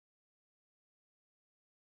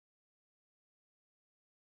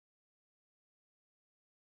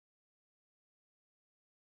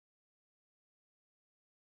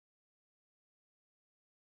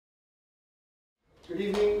Good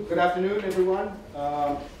evening, good afternoon, everyone.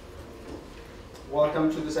 Welcome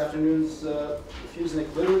to this afternoon's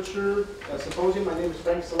Refusenik Literature Symposium. My name is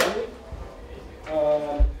Franck Salameh.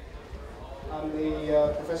 I'm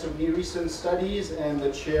a professor of Near Eastern Studies and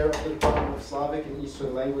the chair of the Department of Slavic and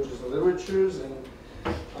Eastern Languages and Literatures, and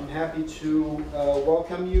I'm happy to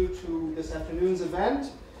welcome you to this afternoon's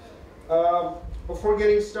event. Before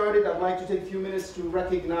getting started, I'd like to take a few minutes to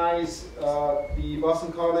recognize the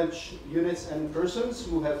Boston College units and persons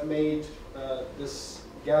who have made this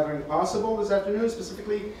gathering possible this afternoon.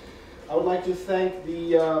 Specifically, I would like to thank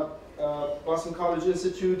the Boston College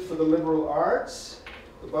Institute for the Liberal Arts,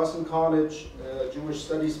 the Boston College Jewish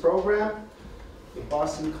Studies Program, the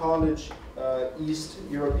Boston College East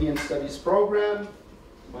European Studies Program,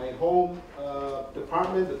 my home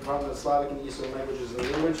department, the Department of Slavic and Eastern Languages and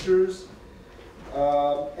Literatures,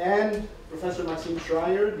 and Professor Maxim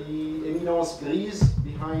Schrayer, the eminence grise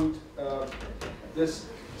behind this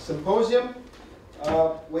symposium.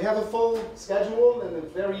 We have a full schedule and a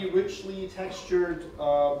very richly textured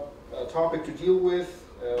topic to deal with,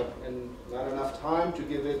 and not enough time to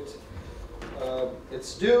give it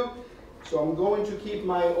its due. So I'm going to keep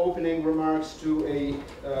my opening remarks to a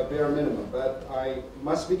bare minimum. But I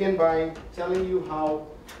must begin by telling you how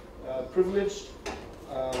privileged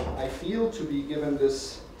I feel to be given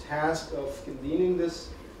this task of convening this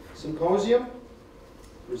symposium,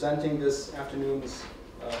 presenting this afternoon's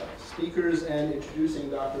speakers, and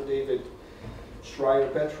introducing Dr. David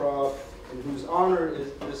Shrayer-Petrov, in whose honor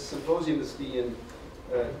this symposium is being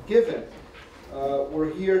given.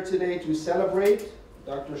 We're here today to celebrate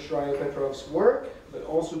Dr. Shrayer-Petrov's work, but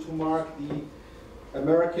also to mark the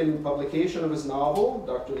American publication of his novel,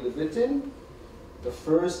 Dr. Levitin, the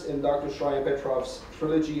first in Dr. Shrayer-Petrov's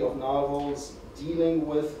trilogy of novels dealing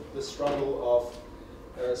with the struggle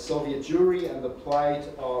of Soviet Jewry and the plight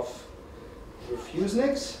of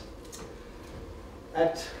refuseniks.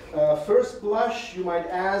 At first blush, you might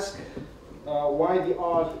ask why the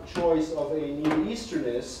odd choice of a Near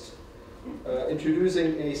Easternist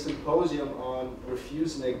introducing a symposium on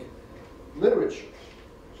Refusenik literature.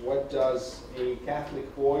 What does a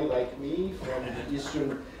Catholic boy like me from the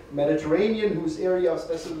Eastern Mediterranean, whose area of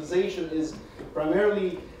specialization is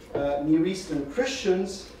primarily Near Eastern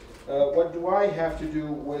Christians, what do I have to do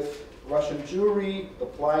with Russian Jewry, the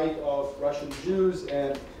plight of Russian Jews,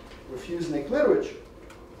 and Refusenik literature?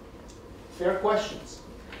 Fair questions.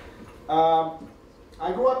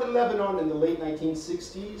 I grew up in Lebanon in the late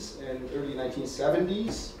 1960s and early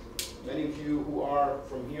 1970s. Many of you who are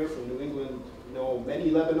from here, from New England, know many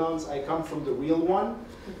Lebanons. I come from the real one,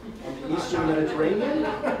 on the Eastern Mediterranean.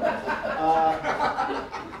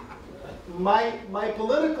 My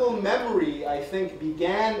political memory, I think,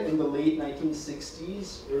 began in the late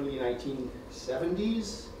 1960s, early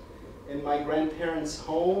 1970s, in my grandparents'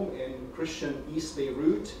 home in Christian East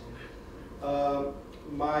Beirut.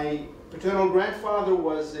 My paternal grandfather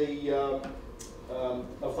was a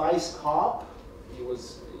vice cop. He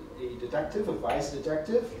was a detective, a vice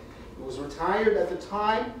detective. He was retired at the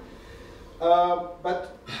time.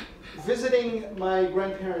 But visiting my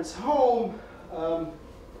grandparents' home, I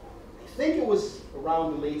think it was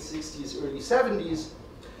around the late 60s, early 70s,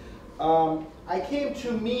 I came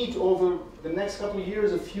to meet over the next couple of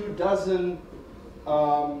years a few dozen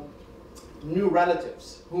new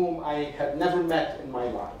relatives whom I had never met in my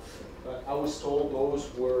life. I was told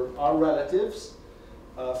those were our relatives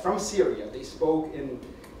from Syria. They spoke in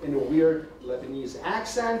a weird Lebanese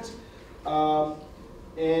accent,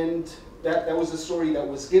 and that was the story that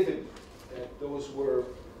was given, that those were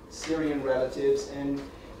Syrian relatives, and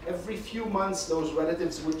every few months those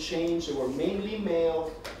relatives would change. They were mainly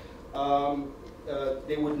male.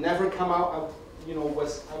 They would never come out. I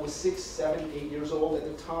was 6, 7, 8 years old at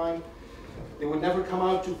the time. They would never come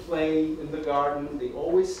out to play in the garden. They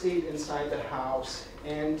always stayed inside the house.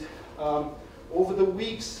 And over the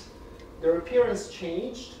weeks, their appearance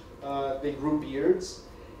changed. They grew beards.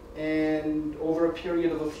 And over a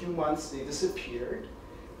period of a few months, they disappeared.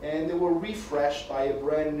 And they were refreshed by a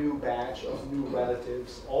brand new batch of new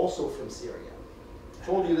relatives, also from Syria. I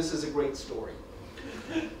told you this is a great story.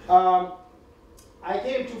 I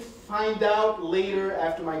came to find out later,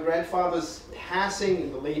 after my grandfather's passing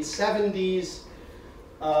in the late 70s,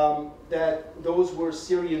 that those were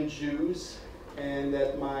Syrian Jews, and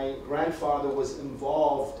that my grandfather was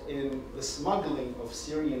involved in the smuggling of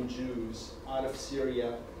Syrian Jews out of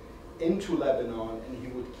Syria into Lebanon, and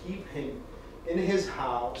he would keep him in his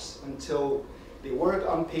house until they worked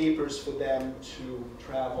on papers for them to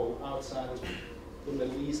travel outside of the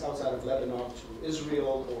Middle East, outside of Lebanon, to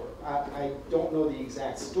Israel, or I don't know the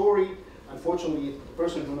exact story. Unfortunately, the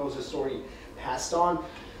person who knows the story passed on.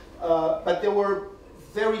 But there were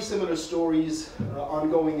very similar stories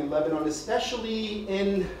ongoing in Lebanon, especially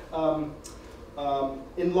in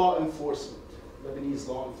law enforcement, Lebanese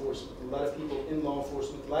law enforcement. A lot of people in law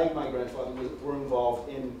enforcement, like my grandfather, were involved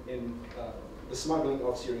in the smuggling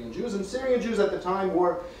of Syrian Jews. And Syrian Jews at the time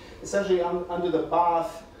were essentially under the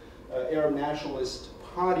Ba'ath, Arab nationalist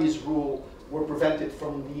party's rule, were prevented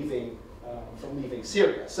from leaving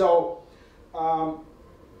Syria. So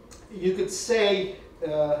you could say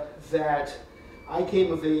that I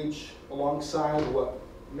came of age alongside what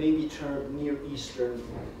may be termed Near Eastern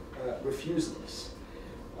Refuseniks.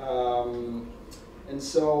 And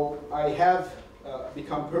so I have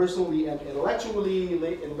become personally and intellectually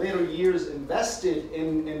in later years invested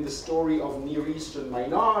in the story of Near Eastern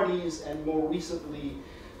minorities, and more recently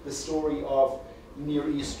the story of Near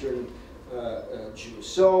Eastern Jews.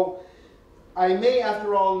 So I may,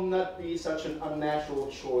 after all, not be such an unnatural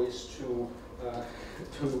choice to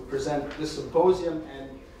present this symposium,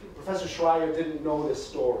 and Professor Shrayer didn't know this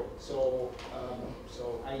story. So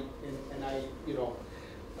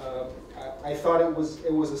I thought it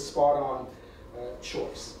was a spot-on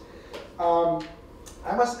choice.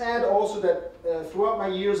 I must add also that throughout my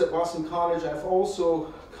years at Boston College, I've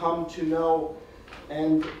also come to know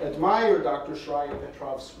and admire Dr.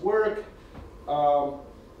 Shrayer-Petrov's work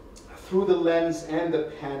through the lens and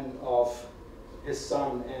the pen of his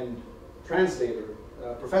son and translator,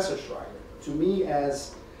 Professor Shrayer. To me,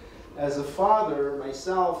 as a father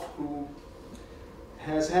myself, who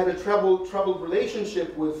has had a troubled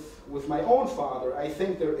relationship with my own father, I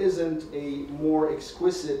think there isn't a more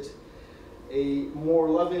exquisite, a more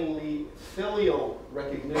lovingly filial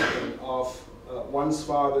recognition of one's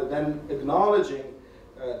father than acknowledging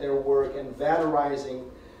their work and valorizing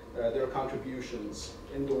their contributions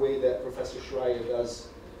in the way that Professor Shrayer does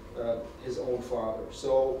his own father.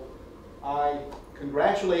 So I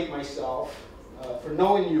congratulate myself for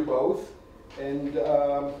knowing you both, and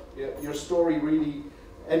your story really,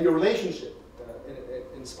 and your relationship it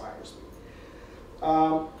inspires me.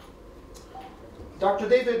 Dr.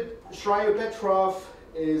 David Shrayer-Petrov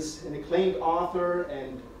is an acclaimed author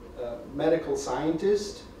and medical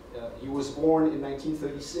scientist. He was born in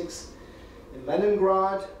 1936 in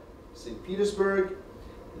Leningrad, St. Petersburg,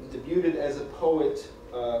 and debuted as a poet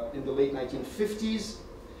in the late 1950s.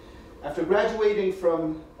 After graduating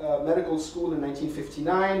from medical school in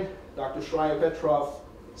 1959, Dr. Shrayer-Petrov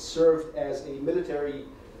served as a military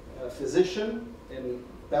physician in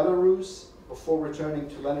Belarus before returning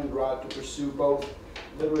to Leningrad to pursue both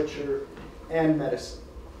literature and medicine.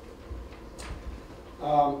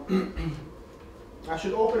 I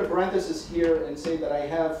should open a parenthesis here and say that I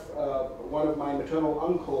have one of my maternal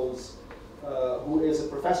uncles who is a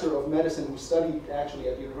professor of medicine who studied actually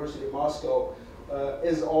at the University of Moscow,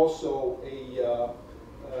 is also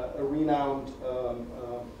a renowned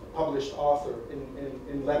published author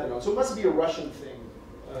in Lebanon. So it must be a Russian thing.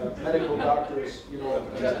 Medical doctors, you know,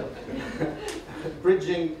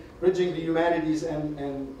 bridging the humanities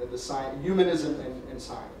and the science, humanism and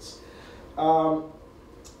science.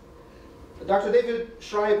 Dr. David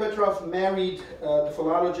Shrayer-Petrov married the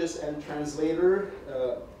philologist and translator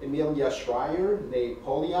Emilia Shrayer, née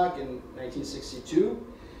Polyak, in 1962,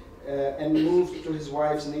 and moved to his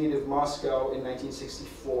wife's native Moscow in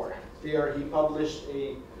 1964. There he published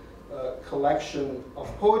a collection of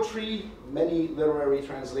poetry, many literary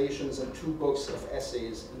translations, and 2 books of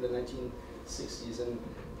essays in the 1960s and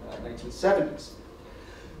 1970s.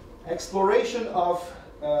 Exploration of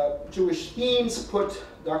Jewish themes put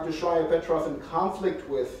Dr. Shrayer-Petrov in conflict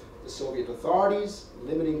with the Soviet authorities,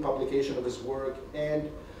 limiting publication of his work and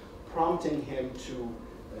prompting him to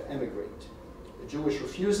emigrate. A Jewish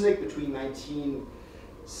refusenik between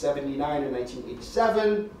 1979 and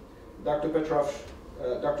 1987, Dr.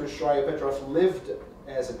 Shrayer-Petrov lived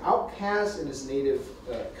as an outcast in his native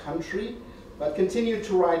country, but continued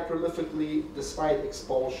to write prolifically despite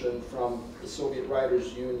expulsion from the Soviet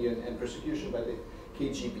Writers' Union and persecution by the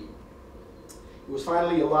KGB. He was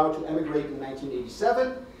finally allowed to emigrate in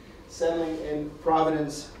 1987, settling in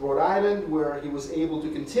Providence, Rhode Island, where he was able to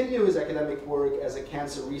continue his academic work as a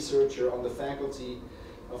cancer researcher on the faculty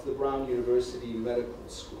of the Brown University Medical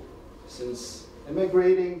School. Since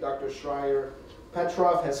emigrating, Dr.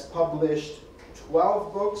 Shrayer-Petrov has published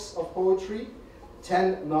 12 books of poetry,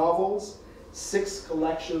 10 novels, 6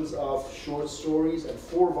 collections of short stories, and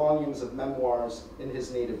 4 volumes of memoirs in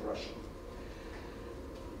his native Russian.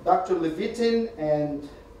 Dr. Levitin and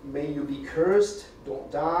May You Be Cursed, Don't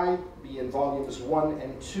Die, be in volumes 1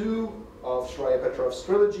 and 2 of Shrayer-Petrov's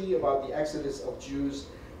trilogy about the exodus of Jews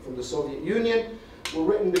from the Soviet Union, were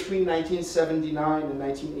written between 1979 and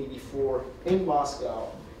 1984 in Moscow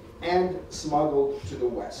and smuggled to the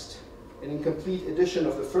West. An incomplete edition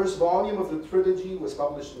of the first volume of the trilogy was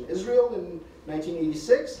published in Israel in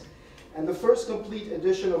 1986, and the first complete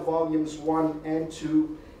edition of volumes 1 and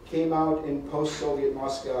 2 came out in post-Soviet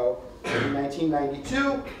Moscow in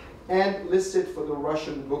 1992 and listed for the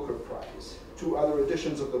Russian Booker Prize. 2 other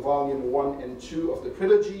editions of the volume 1 and 2 of the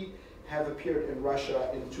trilogy have appeared in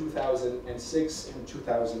Russia in 2006 and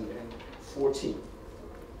 2014.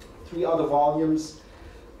 3 other volumes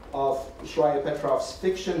of Shrayer-Petrov's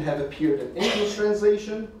fiction have appeared in English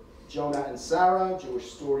translation: Jonah and Sarah,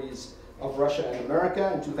 Jewish Stories of Russia and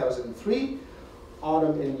America in 2003,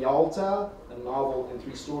 Autumn in Yalta, a novel and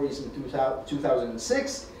 3 stories in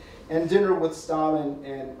 2006, and Dinner with Stalin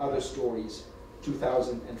and Other Stories,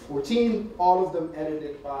 2014, all of them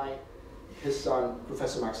edited by his son,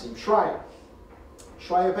 Professor Maxim Shrayer.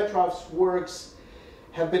 Shrayer-Petrov's works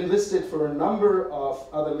have been listed for a number of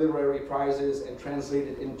other literary prizes and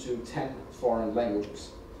translated into 10 foreign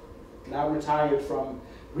languages. Now retired from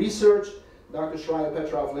research, Dr.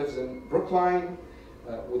 Shrayer-Petrov lives in Brookline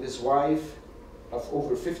with his wife of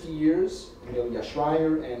over 50 years, Amelia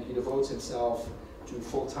Shrayer, and he devotes himself to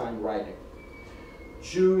full-time writing.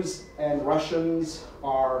 Jews and Russians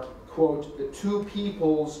are, quote, the 2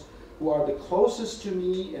 peoples who are the closest to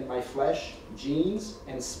me in my flesh, genes,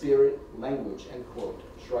 and spirit language, end quote.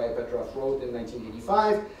 Shrayer-Petrov wrote in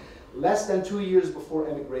 1985, less than 2 years before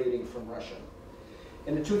emigrating from Russia.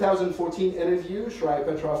 In a 2014 interview,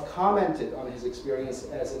 Shrayer-Petrov commented on his experience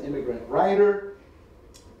as an immigrant writer,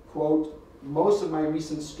 quote, most of my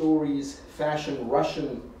recent stories fashion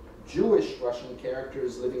Jewish Russian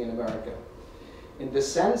characters living in America. In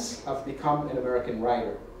this sense, I've become an American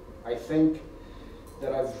writer. I think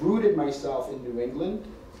that I've rooted myself in New England.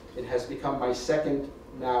 It has become my second,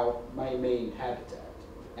 now my main habitat,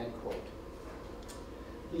 end quote.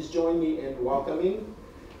 Please join me in welcoming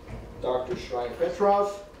Dr.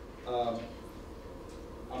 Shrayer-Petrov.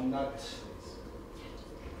 I'm not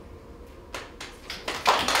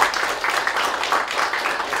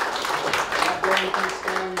going to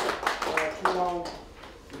stand too long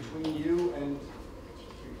between you and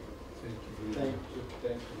thank you.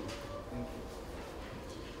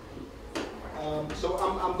 So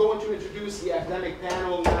I'm going to introduce the academic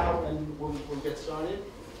panel now, and we'll get started.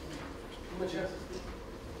 How much? Yeah,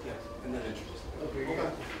 and then introduce. Okay.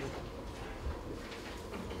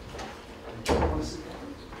 Want to sit down?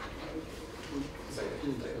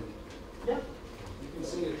 Yeah. You can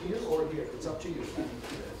sing it here or here. It's up to you.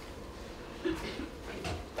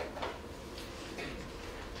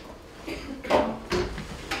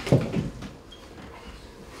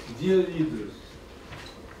 Dear readers,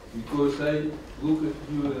 because I look at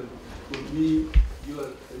you and for me you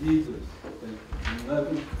are readers and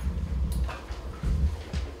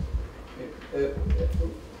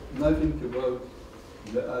nothing about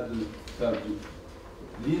the other subject.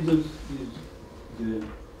 Readers is the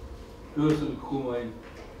person whom I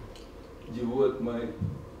devote my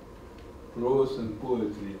prose and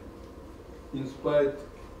poetry, in spite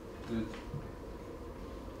that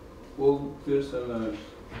all personages,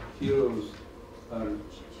 heroes are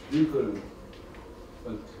different,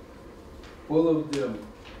 but all of them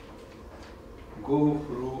go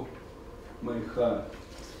through my heart.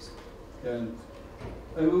 And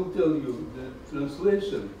I will tell you the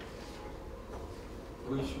translation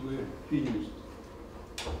which we finished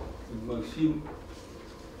with Maxim,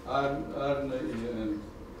 Arna and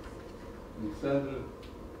Alexander.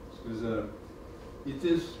 It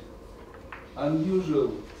is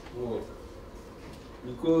unusual work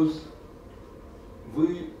because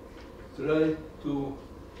we try to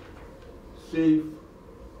save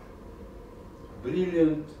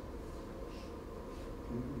brilliant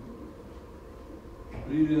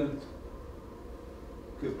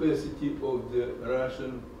capacity of the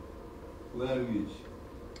Russian language,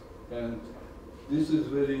 and this is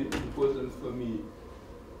very important for me.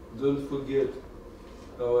 Don't forget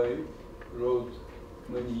how I wrote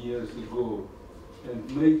many years ago,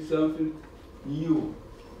 and make something new.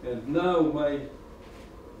 And now my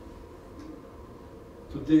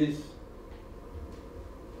today's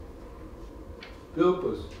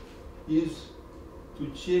purpose is to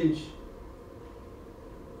change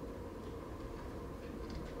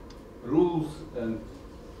rules and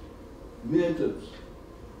methods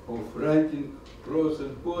of writing prose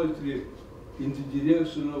and poetry in the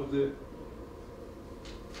direction of the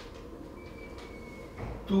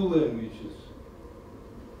 2 languages,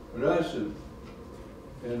 Russian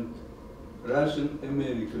and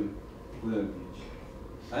Russian-American language.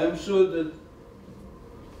 I am sure that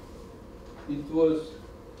it was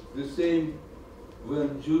the same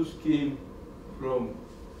when Jews came from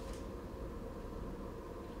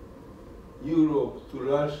Europe to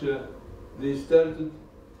Russia. They started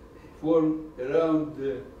form around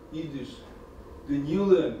the Yiddish, the new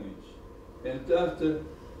language. And after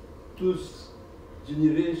 2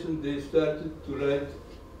 generations, they started to write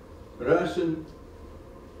Russian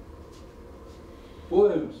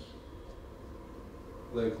poems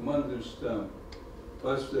like Mandelstam,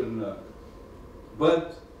 Pasternak,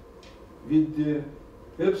 but with the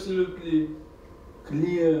absolutely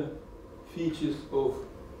clear features of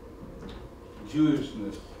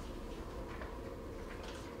Jewishness.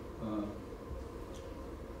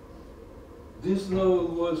 This novel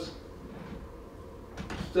was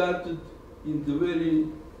started in the very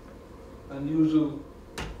unusual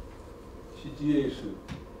situation.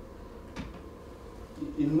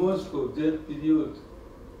 In Moscow, that period,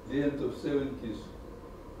 the end of 70s,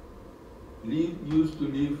 used to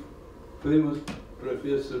live famous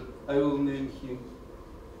professor, I will name him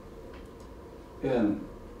N,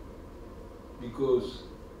 because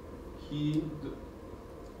you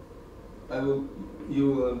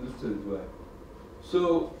will understand why.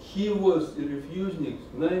 So he was a Refusenik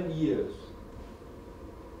 9 years,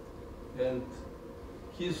 and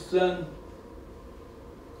his son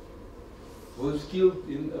was killed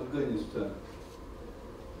in Afghanistan.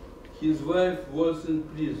 His wife was in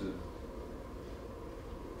prison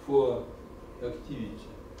for activity.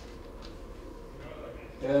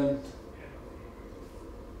 And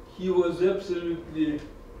he was absolutely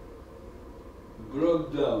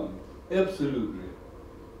broke down, absolutely.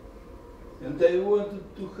 And I wanted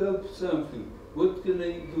to help something. What can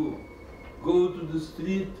I do? Go to the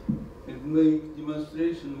street and make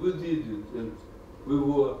demonstration? We did it, and we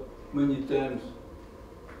were many times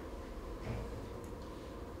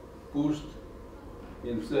pushed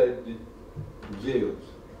inside the jails.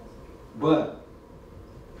 But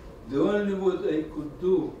the only what I could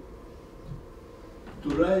do to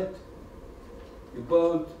write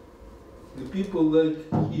about the people like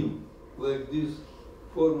him, like this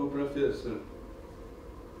former professor,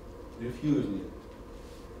 Refusenik.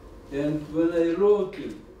 And when I wrote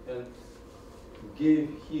it and gave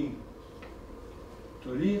him to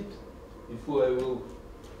read, before I will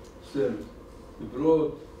send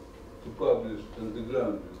abroad to publish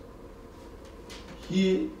underground,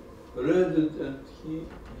 he read it and he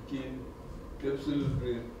became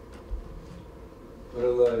absolutely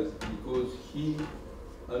paralyzed, because he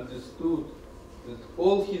understood that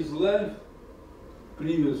all his life,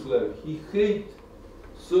 previous life, he hated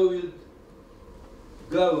Soviet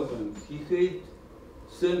government, he hated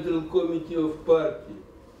Central Committee of Party.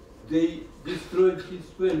 They destroyed his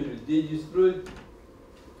family, they destroyed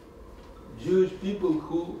Jewish people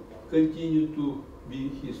who continue to be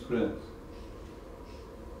his friends.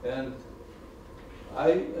 And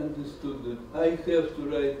I understood that I have to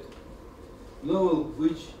write novel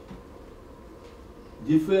which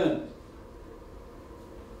defend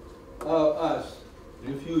us,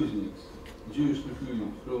 Refuseniks, Jewish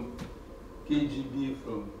Refuseniks, from KGB,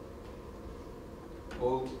 from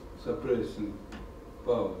all suppressing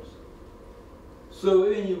powers. So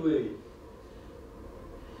anyway,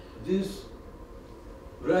 this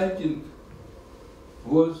writing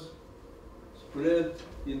was spread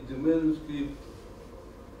in the manuscript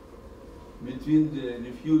between the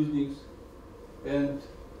Refuseniks, and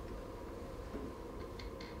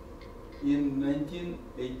in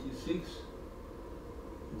 1986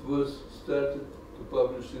 it was started to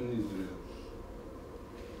publish in Israel.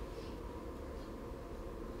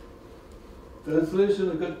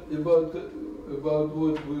 Translation about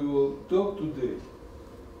what we will talk today,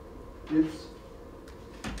 it's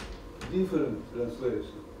different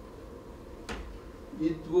translation.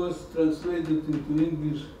 It was translated into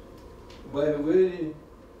English by a very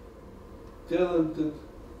talented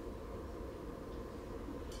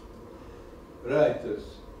writers,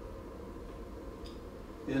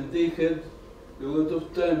 and they had a lot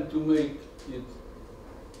of time to make it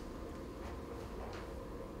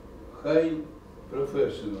high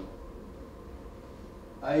professional.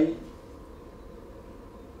 I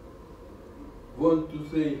want to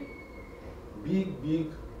say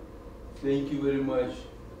big thank you very much,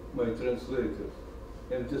 my translators.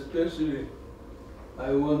 And especially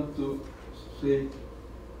I want to say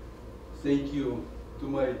thank you to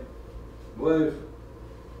my wife,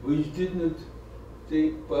 which did not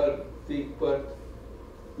take part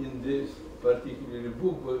in this particular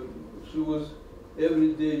book, but she was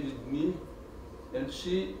every day with me, and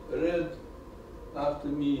she read after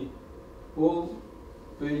me all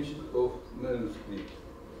pages of manuscript.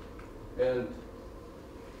 And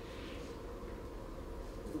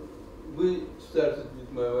we started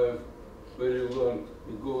with my wife very long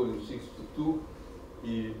ago in '62,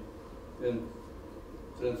 and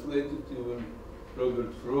translated even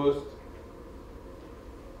Robert Frost,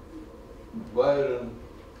 Byron,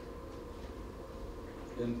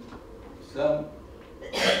 and some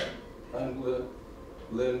Anglo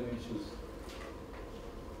languages,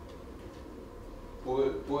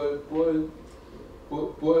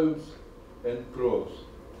 poems and prose.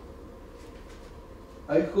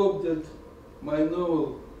 I hope that my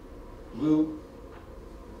novel will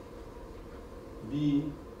be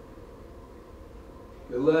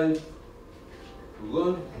alive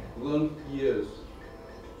long years,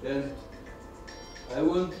 and I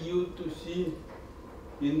want you to see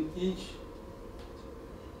in each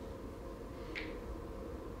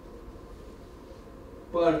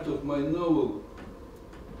part of my novel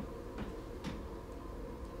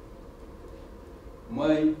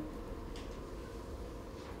my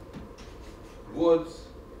words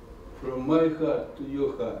from my heart to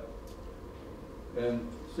your heart. And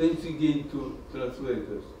thanks again to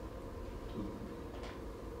translators.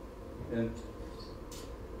 And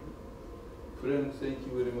Franck, thank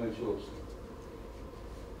you very much also.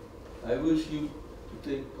 I wish you to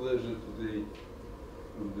take pleasure today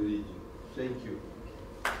from the reading. Thank you.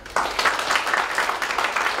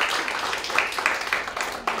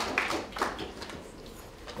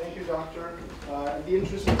 Thank you, Doctor. In the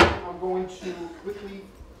interest of time, I'm going to quickly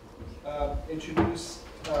introduce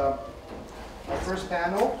our first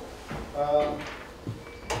panel.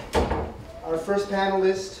 Our first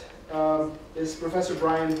panelist is Professor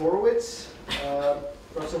Brian Horowitz.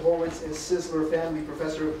 Professor Horowitz is Sisler Family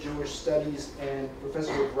Professor of Jewish Studies and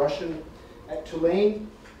Professor of Russian at Tulane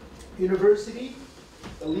University,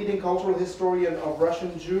 a leading cultural historian of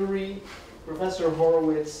Russian Jewry. Professor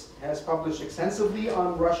Horowitz has published extensively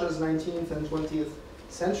on Russia's 19th and 20th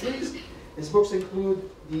centuries. His books include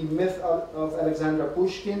The Myth of Alexander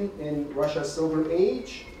Pushkin in Russia's Silver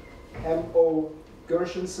Age, M.O.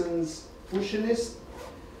 Gershonson's Pushkinist,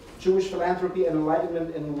 Jewish Philanthropy and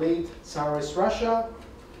Enlightenment in Late Tsarist Russia,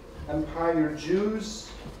 Empire Jews,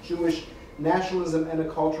 Jewish Nationalism and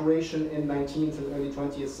Acculturation in 19th and early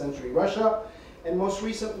 20th century Russia, and most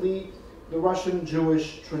recently, The Russian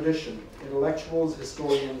Jewish Tradition, Intellectuals,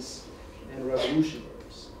 Historians, and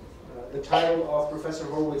Revolutionaries. The title of Professor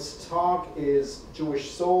Horowitz's talk is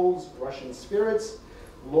Jewish Souls, Russian Spirits,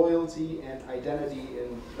 Loyalty and Identity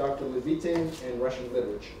in Dr. Levitin and Russian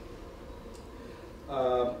Literature.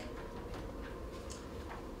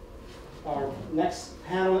 Our next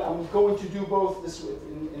panel, I'm going to do both this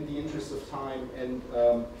in the interest of time,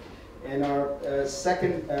 and our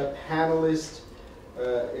second panelist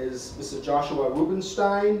is Mr. Joshua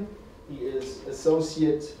Rubenstein. He is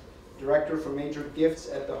Associate Director for Major Gifts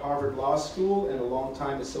at the Harvard Law School and a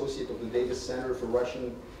longtime associate of the Davis Center for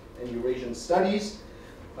Russian and Eurasian Studies.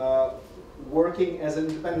 Working as an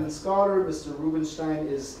independent scholar, Mr. Rubenstein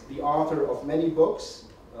is the author of many books,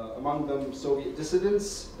 among them Soviet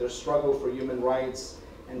Dissidents, Their Struggle for Human Rights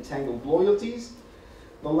and Tangled Loyalties,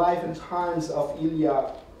 The Life and Times of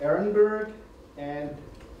Ilya Ehrenberg, and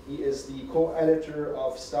he is the co-editor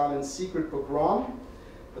of Stalin's Secret Pogrom,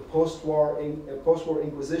 the post-war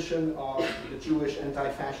Inquisition of the Jewish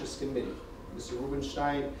Anti-Fascist Committee. Mr.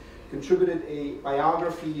 Rubenstein contributed a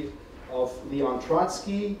biography of Leon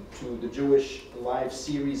Trotsky to the Jewish Life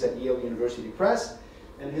series at Yale University Press,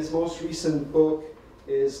 and his most recent book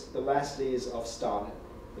is The Last Days of Stalin.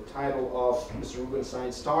 The title of Mr.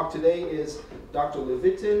 Rubenstein's talk today is Dr.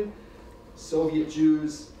 Levitin, Soviet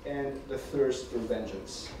Jews, and the Thirst for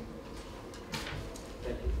Vengeance.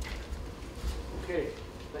 Thank you. Okay,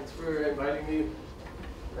 thanks for inviting me.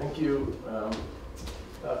 Thank you,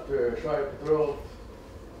 Dr. Shraer-Petrov.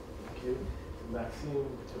 Thank you,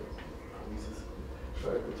 Maxim,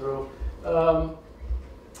 Shraer-Petrov.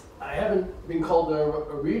 I haven't been called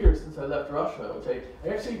a reader since I left Russia, which I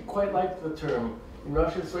actually quite like the term. In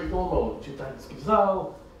Russian it's very normal. Читательский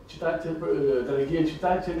зал, дорогие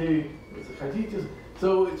читатели,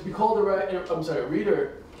 so to be called a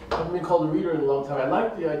reader, I haven't been called a reader in a long time. I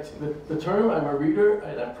like the term, I'm a reader,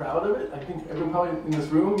 and I'm proud of it. I think everyone probably in this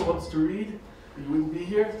room wants to read, but you wouldn't be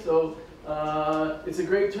here. So it's a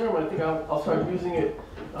great term. I think I'll start using it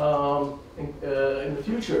in the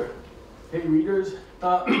future. Hey, readers.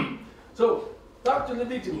 So, Dr.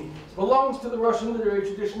 Levitin belongs to the Russian literary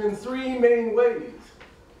tradition in three main ways.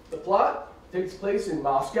 The plot takes place in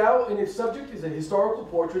Moscow, and its subject is a historical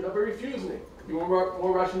portrait of a Refusenik. Could be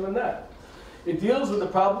more Russian than that. It deals with the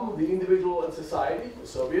problem of the individual and society, the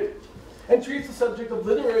Soviet, and treats the subject of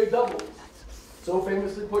literary doubles, so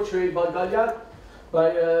famously portrayed by Galyat,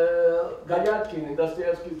 by Gayatkin in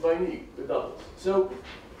Dostoevsky's Vainik, the doubles. So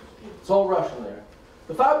it's all Russian there.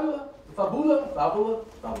 The fabula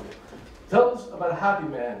tells about a happy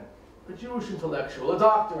man, a Jewish intellectual, a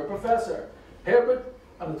doctor, a professor, Herbert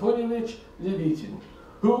Anatolievich Levitin,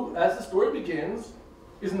 who, as the story begins,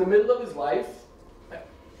 is in the middle of his life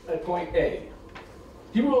at point A.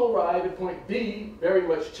 He will arrive at point B very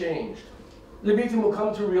much changed. Levitin will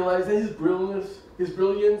come to realize that his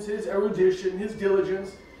brilliance, his erudition, his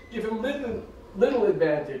diligence give him little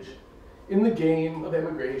advantage in the game of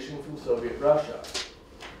emigration from Soviet Russia.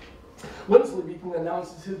 Once Levitin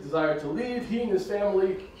announces his desire to leave, he and his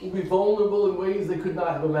family will be vulnerable in ways they could not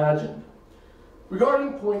have imagined.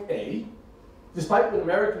 Regarding point A, despite what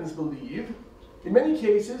Americans believe, in many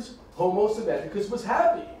cases, Homo Semiticus was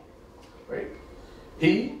happy. Right?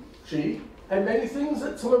 She had many things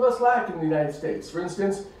that some of us lack in the United States. For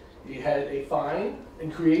instance, he had a fine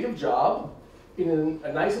and creative job in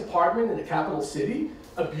a nice apartment in the capital city,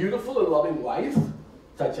 a beautiful and loving wife,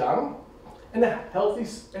 Tatiana, and a healthy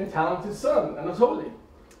and talented son, Anatoly.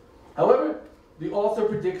 However, the author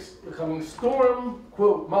predicts the coming storm.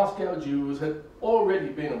 Quote, Moscow Jews had already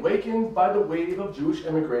been awakened by the wave of Jewish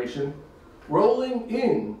immigration rolling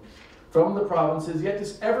in from the provinces, yet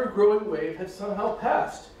this ever-growing wave had somehow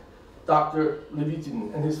passed Dr.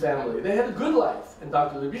 Levitin and his family. They had a good life, and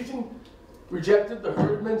Dr. Levitin rejected the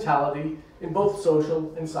herd mentality in both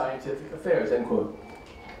social and scientific affairs, end quote.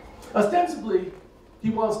 Ostensibly, he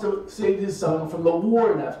wants to save his son from the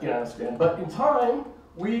war in Afghanistan, but in time,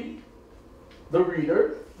 we, the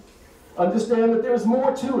reader, understand that there is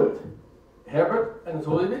more to it. Herbert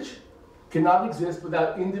Anatolievich cannot exist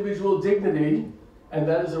without individual dignity, and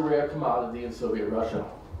that is a rare commodity in Soviet Russia.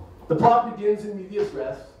 The plot begins in medias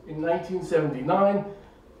res in 1979,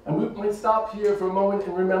 and we might stop here for a moment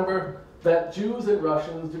and remember that Jews and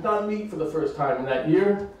Russians did not meet for the first time in that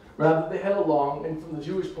year. Rather, they had a long, and from the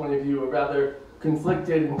Jewish point of view, a rather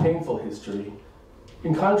conflicted and painful history.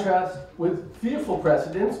 In contrast with fearful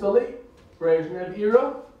precedents, the late Brezhnev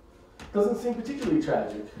era doesn't seem particularly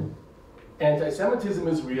tragic. Anti-Semitism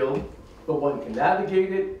is real, but one can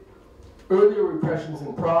navigate it. Earlier repressions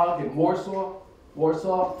in Prague and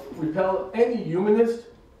Warsaw repel any humanist.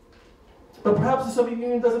 But perhaps the Soviet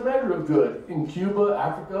Union does a measure of good in Cuba,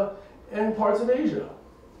 Africa, and parts of Asia.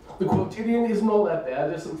 The quotidian isn't all that bad.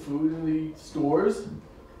 There's some food in the stores.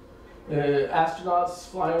 Astronauts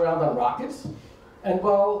flying around on rockets. And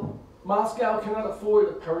while Moscow cannot afford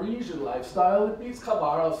a Parisian lifestyle, it beats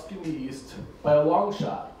Khabarovsk in the east by a long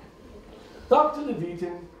shot. Dr.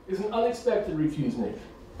 Levitin is an unexpected Refusenik,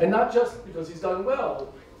 and not just because he's done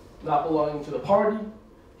well, not belonging to the party.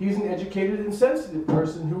 He's an educated and sensitive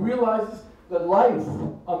person who realizes that life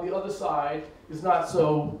on the other side is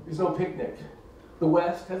no picnic. The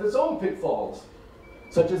West has its own pitfalls,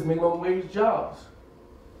 such as minimum wage jobs.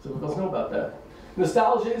 So we know about that.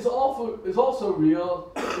 Nostalgia is also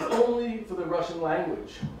real, if only for the Russian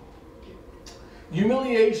language.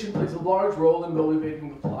 Humiliation plays a large role in motivating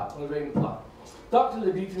the plot. Dr.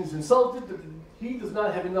 Levitin is insulted that he does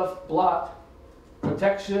not have enough blot,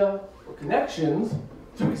 protection, or connections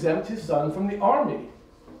to exempt his son from the army.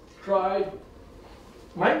 Pride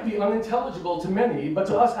might be unintelligible to many, but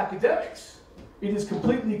to us academics, it is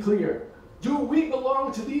completely clear. Do we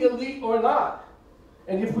belong to the elite or not?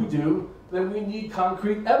 And if we do, then we need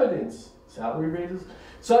concrete evidence, salary raises,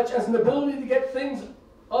 such as an ability to get things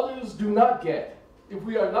others do not get. If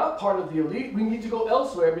we are not part of the elite, we need to go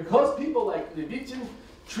elsewhere because people like Levitin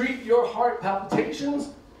treat your heart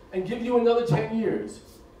palpitations and give you another 10 years.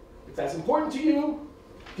 If that's important to you,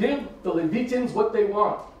 give the Levitins what they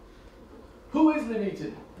want. Who is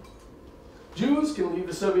Levitin? Jews can leave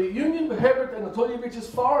the Soviet Union, but Herbert Anatolievich is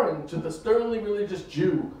foreign to the sternly religious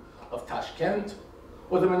Jew of Tashkent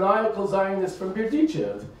or the maniacal Zionist from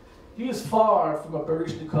Berdichev. He is far from a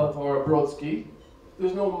Baryshnikov or a Brodsky.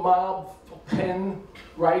 There's no mob of pen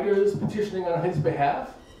writers petitioning on his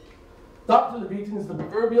behalf. Dr. Levitin is the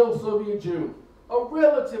proverbial Soviet Jew, a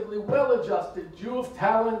relatively well-adjusted Jew of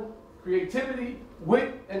talent, creativity,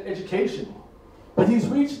 wit, and education. But he's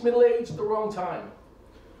reached middle age at the wrong time.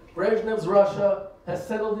 Brezhnev's Russia has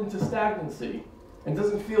settled into stagnancy and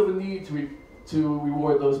doesn't feel the need to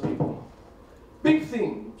reward those people. Big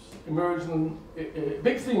themes in the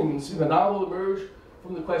novel emerge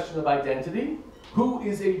from the question of identity. Who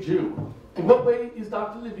is a Jew? In what way is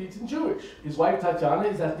Dr. Levitin Jewish? His wife Tatiana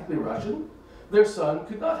is ethnically Russian. Their son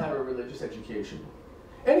could not have a religious education.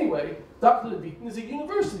 Anyway, Dr. Levitin is a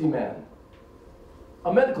university man,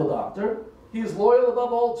 a medical doctor. He is loyal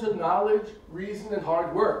above all to knowledge, reason, and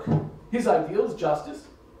hard work. His ideals, justice,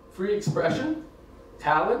 free expression,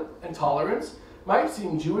 talent, and tolerance, might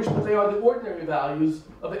seem Jewish, but they are the ordinary values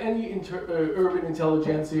of any urban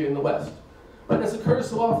intelligentsia in the West. But as occurs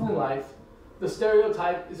so often in life, the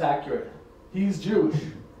stereotype is accurate. He's Jewish.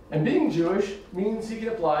 And being Jewish means he can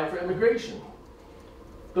apply for immigration.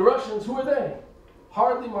 The Russians, who are they?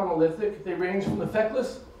 Hardly monolithic. They range from the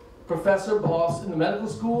feckless professor boss in the medical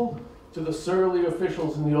school to the surly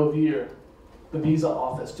officials in the OVIR, the visa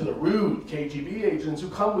office, to the rude KGB agents who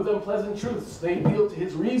come with unpleasant truths. They appeal to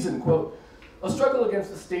his reason, quote, "A struggle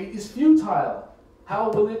against the state is futile.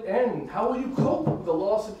 How will it end? How will you cope with the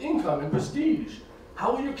loss of income and prestige?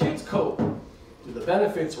 How will your kids cope? Do the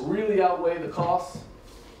benefits really outweigh the costs?"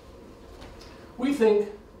 We think,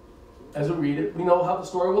 as we read it, we know how the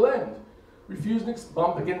story will end. Refuseniks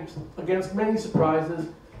bump against many surprises,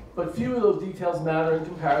 but few of those details matter in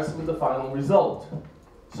comparison with the final result.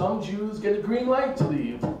 Some Jews get a green light to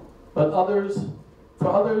leave, but for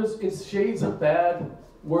others, it's shades of bad,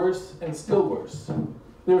 worse, and still worse.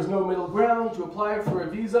 There is no middle ground. To apply for a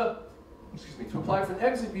visa, to apply for an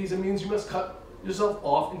exit visa means you must cut yourself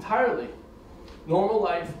off entirely. Normal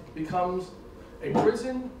life becomes a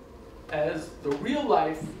prison, as the real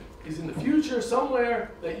life is in the future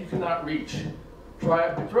somewhere that you cannot reach.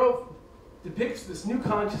 Šraer-Petrov depicts this new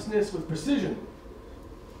consciousness with precision.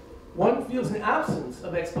 One feels an absence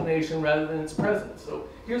of explanation rather than its presence. So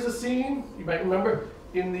here's a scene, you might remember,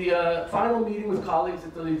 in the final meeting with colleagues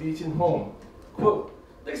at the Levitin home. Quote,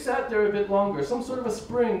 "They sat there a bit longer. Some sort of a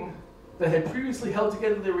spring that had previously held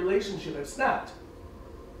together their relationship had snapped.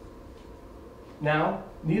 Now,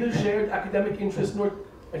 neither shared academic interest nor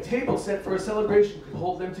a table set for a celebration could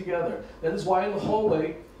hold them together. That is why in the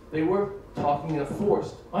hallway they were talking in a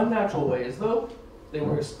forced, unnatural way, as though they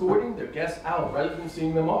were escorting their guests out rather than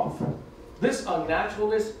seeing them off. This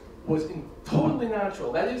unnaturalness was totally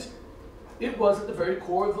natural. That is, it was at the very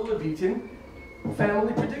core of the Levitin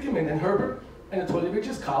family predicament, and Herbert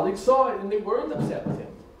Anatolievich's colleagues saw it, and they weren't upset with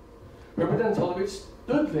him. Herbert Anatolievich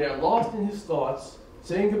stood there, lost in his thoughts,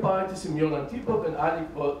 saying goodbye to Semyon Antipov and Alik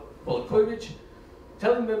Volokovich,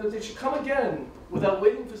 telling them that they should come again without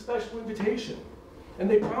waiting for special invitation. And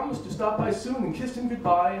they promised to stop by soon and kissed him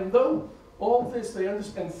goodbye. And through all this,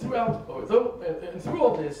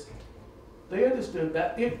 they understood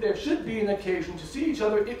that if there should be an occasion to see each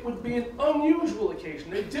other, it would be an unusual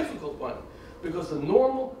occasion, a difficult one, because the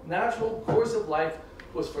normal, natural course of life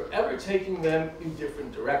was forever taking them in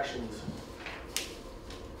different directions.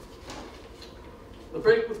 The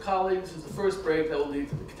break with colleagues is the first break that will lead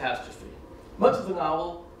to the catastrophe. Much of the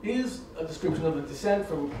novel is a description of the descent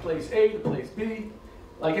from place A to place B.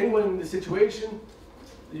 Like anyone in this situation,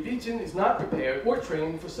 Levitin is not prepared or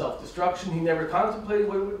trained for self-destruction. He never contemplated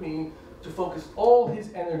what it would mean to focus all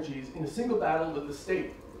his energies in a single battle with the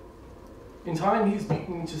state. In time, he's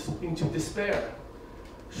beaten into despair.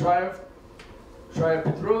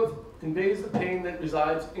 Šraer-Petrov conveys the pain that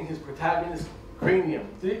resides in his protagonist's cranium.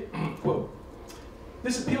 Quote,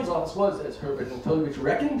 "This appeals office was, as Herbert Anatolievich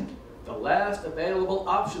reckoned, the last available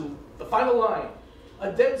option, the final line,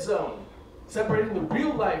 a dead zone, separating the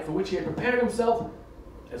real life for which he had prepared himself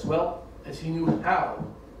as well as he knew how,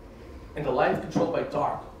 and a life controlled by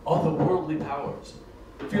dark, otherworldly powers.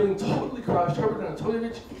 Feeling totally crushed, Herbert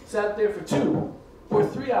Anatolievich sat there for 2 or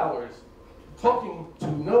 3 hours, talking to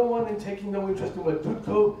no one and taking no interest in what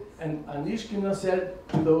Dudko and Anishkina said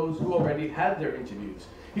to those who already had their interviews.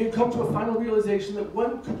 He had come to a final realization that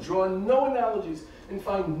one could draw no analogies and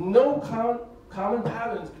find no common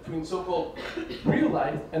patterns between so-called real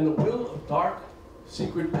life and the will of dark,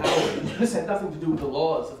 secret powers. This had nothing to do with the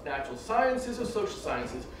laws of natural sciences or social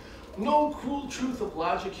sciences. No cruel truth of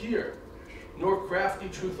logic here, nor crafty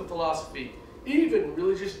truth of philosophy. Even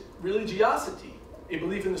religiosity, a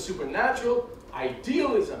belief in the supernatural,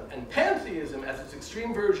 idealism, and pantheism as its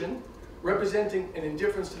extreme version, representing an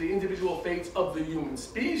indifference to the individual fates of the human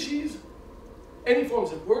species. Any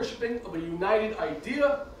forms of worshipping of a united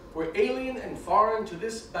idea were alien and foreign to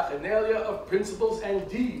this bacchanalia of principles and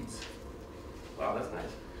deeds." Wow, that's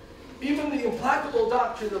nice. Even the implacable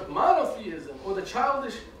doctrine of monotheism or the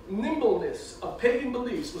childish nimbleness of pagan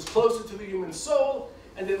beliefs was closer to the human soul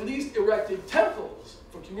and at least erected temples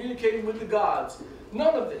for communicating with the gods.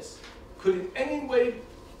 None of this could in any way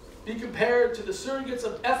be compared to the surrogates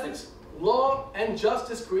of ethics, law, and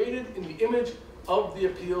justice created in the image of the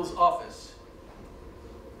appeals office.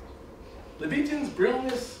 Levitin's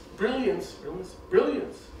brilliance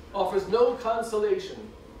offers no consolation.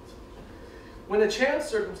 When a chance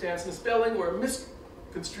circumstance, misspelling, or a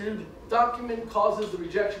misconstrued document causes the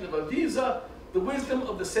rejection of a visa, the wisdom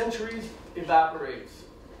of the centuries evaporates.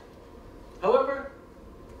 However,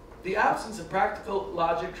 the absence of practical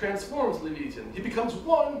logic transforms Levitin. He becomes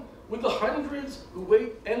one with the hundreds who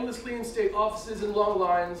wait endlessly in state offices in long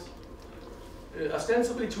lines,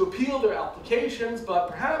 ostensibly to appeal their applications, but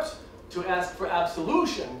perhaps to ask for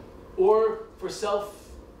absolution or for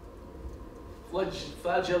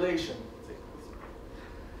self-flagellation.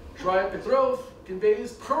 Šraer-Petrov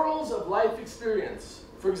conveys pearls of life experience.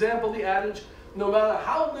 For example, the adage, no matter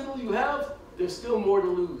how little you have, there's still more to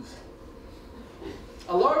lose.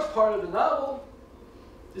 A large part of the novel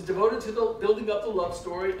is devoted to the building up the love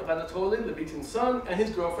story of Anatoly, Levitin's son, and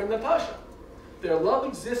his girlfriend Natasha. Their love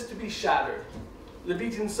exists to be shattered.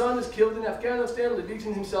 Levitin's son is killed in Afghanistan.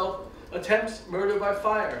 Levitin himself attempts murder by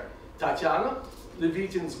fire. Tatiana,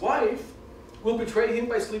 Levitin's wife, will betray him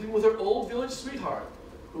by sleeping with her old village sweetheart,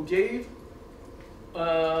 who gave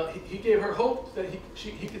he gave her hope that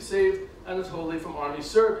he could save Anatoly from army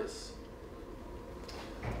service.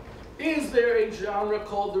 Is there a genre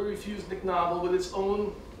called the Refusenik novel with its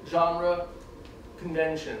own genre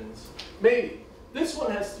conventions? Maybe. This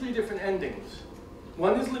one has 3 different endings.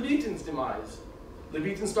 One is Levitin's demise.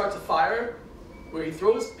 Levitin starts a fire where he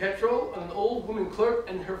throws petrol on an old woman clerk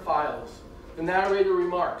and her files. The narrator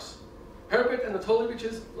remarks, Herbert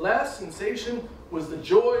Anatolievich's last sensation was the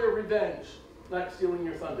joy of revenge. Not stealing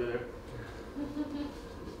your thunder there.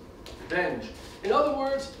 Revenge. In other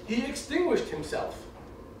words, he extinguished himself.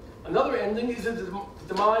 Another ending is the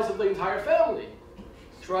demise of the entire family.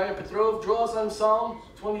 Šraer-Petrov draws on Psalm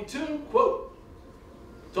 22, quote,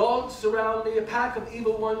 dogs surround me, a pack of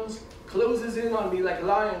evil ones closes in on me like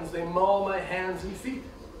lions, they maul my hands and feet.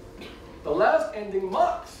 The last ending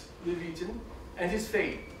mocks Levitin and his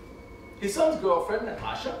fate. His son's girlfriend,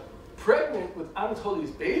 Natasha, pregnant with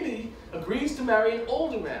Anatoly's baby, agrees to marry an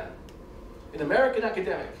older man, an American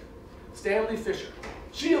academic, Stanley Fisher.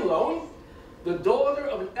 She alone, the daughter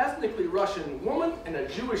of an ethnically Russian woman and a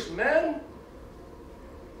Jewish man,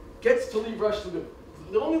 gets to leave Russia for good.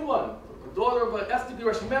 The only one, the daughter of an ethnically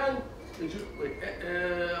Russian man,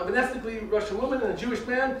 of an ethnically Russian woman and a Jewish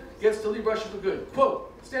man, gets to leave Russia for good.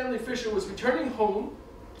 Quote, Stanley Fisher was returning home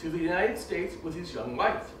to the United States with his young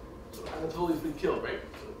wife. So Anatoly's been killed, right?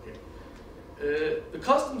 The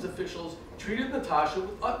customs officials treated Natasha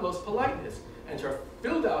with utmost politeness, and her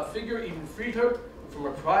filled-out figure even freed her from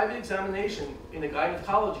a private examination in a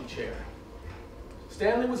gynecology chair.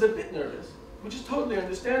 Stanley was a bit nervous, which is totally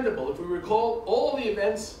understandable. If we recall all the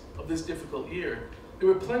events of this difficult year, there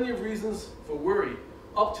were plenty of reasons for worry,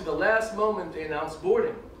 up to the last moment they announced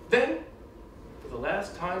boarding. Then, for the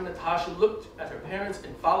last time, Natasha looked at her parents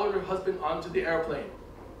and followed her husband onto the airplane.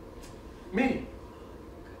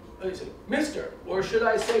 Mr., or should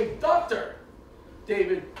I say Dr.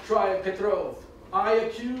 David Shrayer-Petrov, I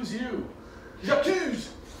accuse you.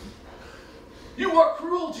 J'accuse! You are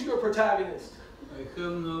cruel to your protagonist. I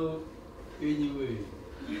have no any way.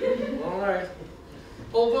 All right.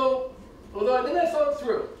 Although then I thought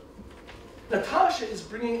through. Natasha is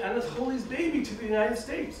bringing Anatoly's baby to the United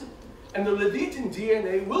States, and the Levitin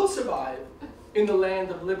DNA will survive in the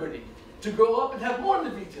land of liberty, to grow up and have more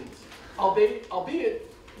Levitins, albeit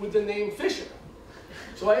with the name Fisher.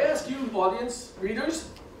 So I ask you, audience, readers,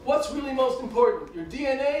 what's really most important, your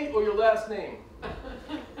DNA or your last name?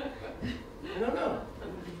 I don't know.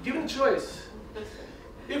 Given a choice.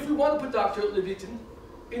 If we want to put Dr. Levitin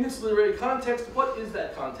in its literary context, what is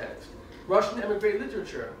that context? Russian emigre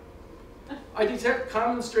literature. I detect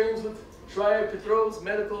common strains with Šraer-Petrov's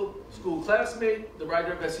medical school classmate, the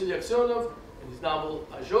writer Vasily Aksionov, in his novel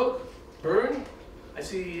Azhog, Burn. I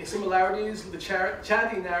see similarities with the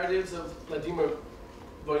chatty narratives of Vladimir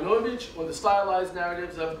Voinovich or the stylized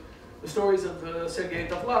narratives of the stories of Sergei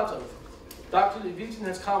Devlin. Dr. Levitin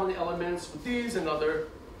has common elements with these and other,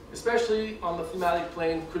 especially on the thematic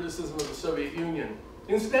plane, criticism of the Soviet Union.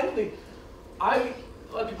 Incidentally, a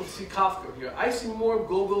lot of people see Kafka here. I see more of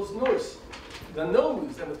Gogol's Nose than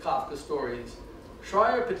with Kafka's stories.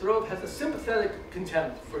 Šraer-Petrov has a sympathetic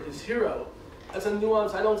contempt for his hero. That's a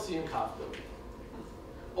nuance I don't see in Kafka.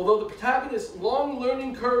 Although the protagonist's long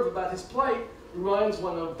learning curve about his plight reminds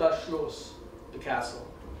one of Das Schloss, the castle.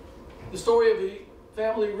 The story of the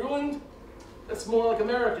family ruined, that's more like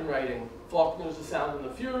American writing. Faulkner's The Sound and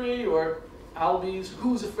the Fury, or Albee's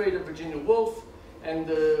Who's Afraid of Virginia Woolf, and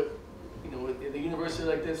in a university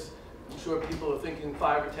like this, I'm sure people are thinking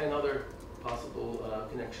 5 or 10 other possible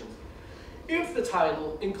connections. If the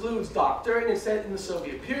title includes doctor and is set in the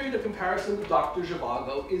Soviet period, a comparison with Dr.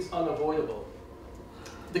 Zhivago is unavoidable.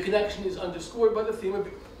 The connection is underscored by the theme of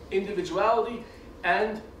individuality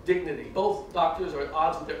and dignity. Both doctors are at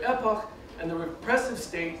odds with their epoch and the repressive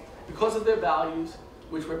state because of their values,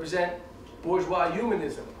 which represent bourgeois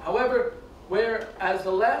humanism. However, whereas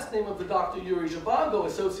the last name of the doctor, Yuri Zhivago,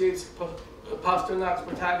 associates Pasternak's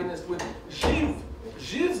protagonist with Živ,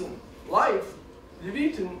 Žizn, life,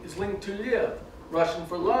 Levitin is linked to Lev, Russian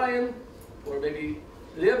for lion, or maybe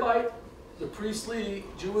Levite, the priestly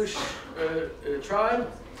Jewish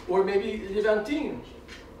tribe, or maybe Levitin,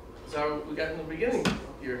 as we got in the beginning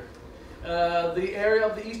here. The area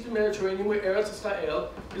of the Eastern Mediterranean where Eretz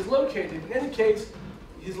Israel is located. In any case,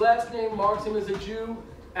 his last name marks him as a Jew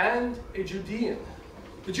and a Judean.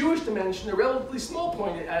 The Jewish dimension, a relatively small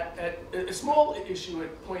point a small issue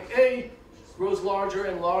at point A, grows larger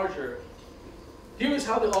and larger. Here is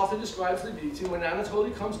how the author describes Levitin when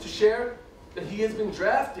Anatoly comes to share that he has been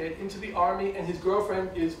drafted into the army and his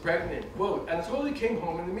girlfriend is pregnant. Quote, Anatoly came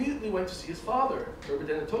home and immediately went to see his father, Herbert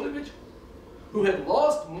Anatolyevich, who had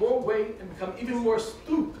lost more weight and become even more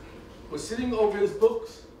stooped, was sitting over his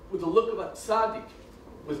books with the look of a tzaddik,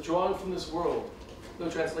 withdrawn from this world. No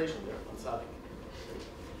translation there on tzaddik.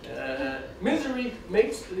 Misery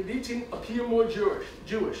makes Levitin appear more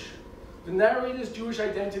Jewish. The narrator's Jewish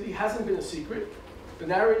identity hasn't been a secret. The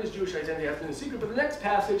narrator's Jewish identity has been a secret, but the next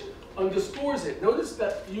passage underscores it. Notice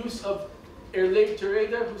that use of Erleb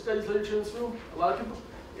Tereda, who studies literature in this room, a lot of people.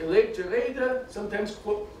 Erleb Tereda, sometimes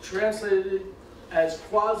translated as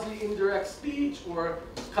quasi-indirect speech or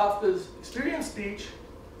Kafka's experience speech.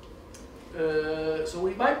 So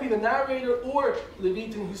it might be the narrator or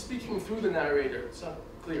Levitin who's speaking through the narrator. It's not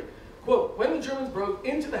clear. Quote, when the Germans broke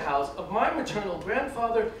into the house of my maternal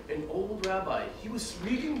grandfather, an old rabbi, he was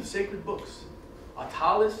reading the sacred books. A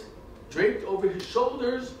tallis draped over his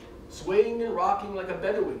shoulders, swaying and rocking like a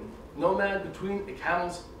Bedouin nomad between a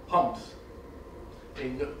camel's humps. A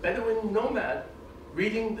Bedouin nomad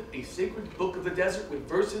reading a sacred book of the desert with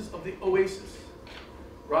verses of the oasis,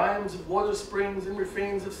 rhymes of water springs and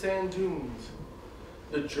refrains of sand dunes.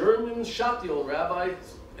 The Germans shot the old rabbi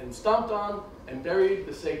and stomped on and buried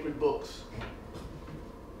the sacred books.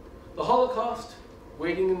 The Holocaust,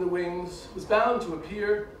 waiting in the wings, was bound to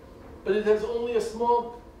appear, but it has only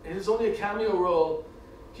a cameo role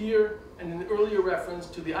here and an earlier reference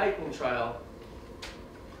to the Eichmann trial.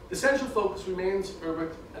 The central focus remains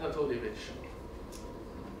Herbert Anatolyevich.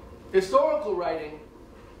 Historical writing,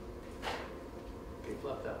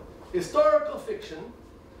 historical fiction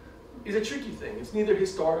is a tricky thing. It's neither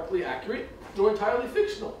historically accurate nor entirely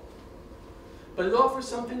fictional. But it offers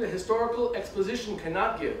something that historical exposition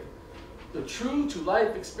cannot give, the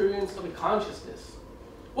true-to-life experience of a consciousness.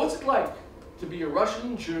 What's it like to be a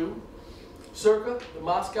Russian Jew circa the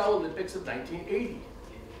Moscow Olympics of 1980?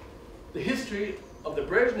 The history of the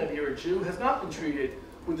Brezhnev-era Jew has not been treated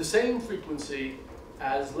with the same frequency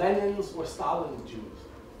as Lenin's or Stalin's Jews.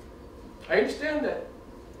 I understand that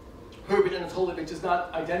Herbert Anatolyevich is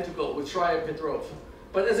not identical with Shrayer-Petrov,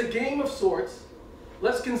 but as a game of sorts,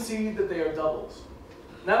 let's concede that they are doubles.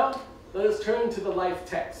 Now, let us turn to the life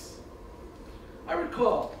texts. I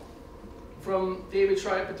recall from David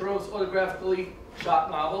Shrayer-Petrov's autographically shot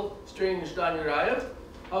novel, Strange Danyarayev,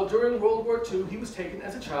 how during World War II he was taken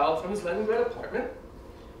as a child from his Leningrad apartment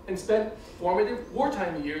and spent formative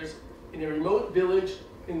wartime years in a remote village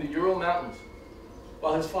in the Ural Mountains,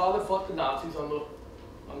 while his father fought the Nazis on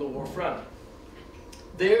the war front.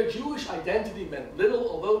 Their Jewish identity meant little,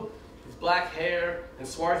 although his black hair and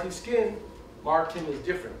swarthy skin marked him as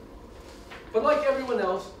different. But like everyone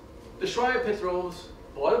else, the Shrayer-Petrovs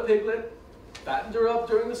bought a piglet, fattened her up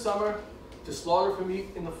during the summer, to slaughter for meat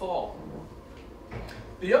in the fall.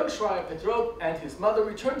 The young Shrayer-Petrov and his mother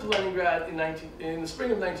returned to Leningrad in the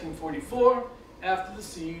spring of 1944 after the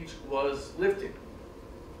siege was lifted.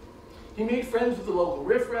 He made friends with the local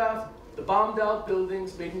riffraff. The bombed-out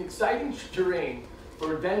buildings made an exciting terrain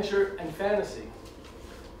for adventure and fantasy.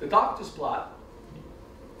 The doctor's plot,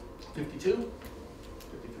 52 and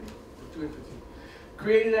 52,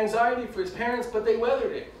 created anxiety for his parents, but they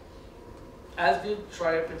weathered it, as did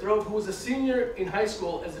Shrayer-Petrov, who was a senior in high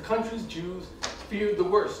school as the country's Jews feared the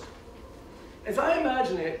worst. As I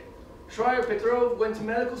imagine it, Shrayer-Petrov went to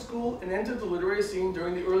medical school and entered the literary scene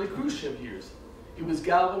during the early Khrushchev years. He was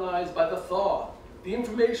galvanized by the thaw. The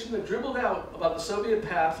information that dribbled out about the Soviet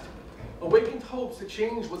past awakened hopes that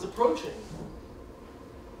change was approaching.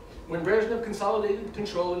 When Brezhnev consolidated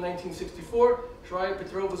control in 1964,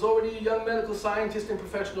 Shrayer-Petrov was already a young medical scientist and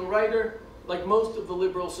professional writer. Like most of the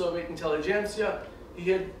liberal Soviet intelligentsia,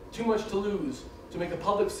 he had too much to lose to make a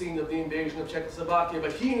public scene of the invasion of Czechoslovakia,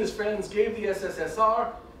 but he and his friends gave the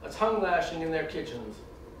SSSR a tongue lashing in their kitchens.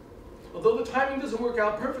 Although the timing doesn't work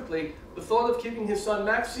out perfectly, the thought of keeping his son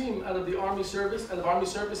Maxim out of army service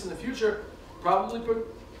in the future probably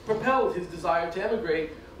propelled his desire to emigrate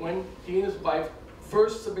when he and his wife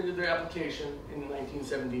first submitted their application in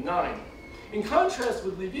 1979. In contrast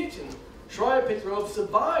with Levitin, Shrayer-Petrov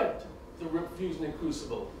survived the Refusenik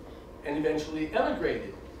crucible and eventually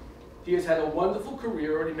emigrated. He has had a wonderful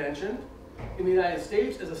career, already mentioned, in the United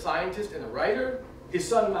States as a scientist and a writer. His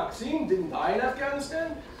son Maxim didn't die in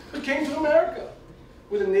Afghanistan, but came to America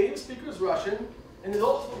with a native speaker's Russian, and has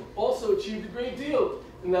also achieved a great deal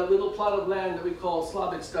in that little plot of land that we call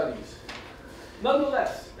Slavic studies.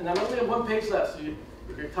 Nonetheless, and I only have one page left, so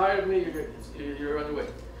if you're tired of me, you're on your way.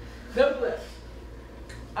 Nevertheless,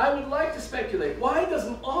 I would like to speculate, why does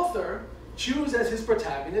an author choose as his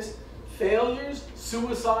protagonist failures,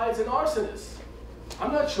 suicides, and arsonists?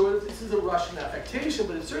 I'm not sure that this is a Russian affectation,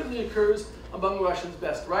 but it certainly occurs among Russia's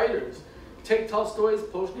best writers. Take Tolstoy's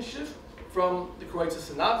Poshnyshev from the Kreutzer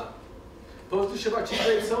Sonata. Poshnyshev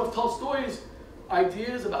articulates some of Tolstoy's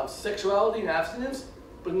ideas about sexuality and abstinence,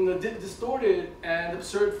 but in a distorted and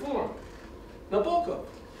absurd form. Nabokov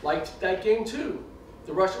liked that game too.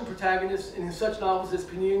 The Russian protagonists in such novels as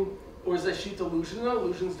Pinin or Zashita Lushina,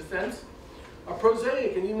 Lushin's Defense, are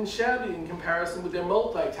prosaic and even shabby in comparison with their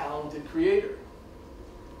multi-talented creator.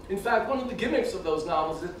 In fact, one of the gimmicks of those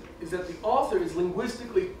novels is that the author is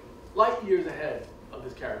linguistically light years ahead of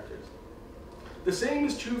his characters. The same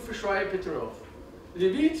is true for Šraer-Petrov.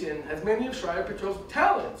 Levitin has many of Šraer-Petrov's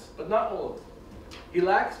talents, but not all of them. He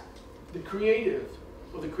lacks the creative,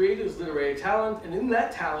 or the creative's literary talent, and in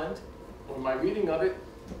that talent, or my reading of it,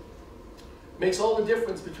 makes all the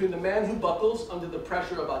difference between the man who buckles under the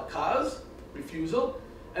pressure of отказ, refusal,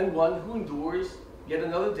 and one who endures yet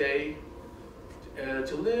another day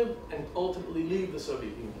to live and ultimately leave the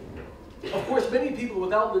Soviet Union. Of course, many people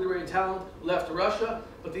without literary talent left Russia,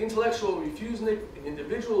 but the intellectual Refusenik, an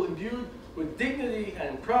individual imbued with dignity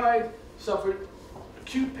and pride, suffered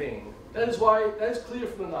acute pain. That is clear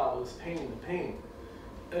from the novel, his pain and pain.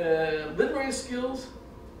 Literary skills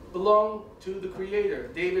belong to the creator,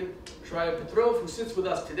 David Shrayer-Petrov, who sits with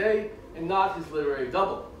us today, and not his literary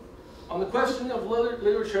double. On the question of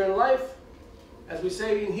literature and life, as we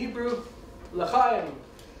say in Hebrew, L'chaim,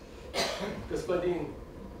 Господин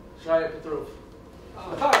Шраер-Петров.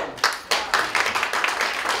 L'chaim.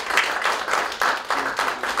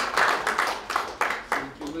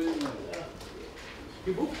 Thank you very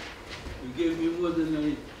much. You gave me more than I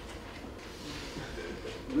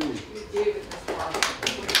really. You gave it this far.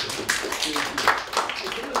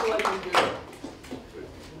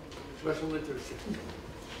 Russian literature.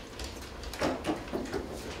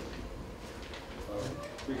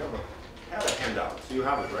 We have a handout, so you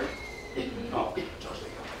have it, right? Oh, Josh,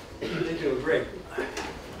 there you go. Thank you, great.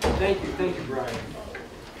 Thank you, Brian.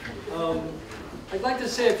 I'd like to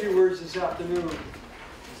say a few words this afternoon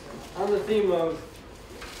on the theme of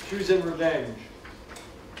Jews and revenge,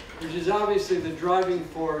 which is obviously the driving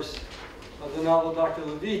force of the novel Dr.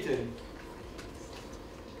 Levitin.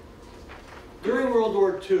 During World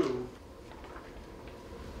War II,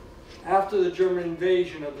 after the German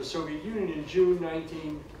invasion of the Soviet Union in June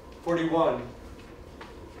 1941,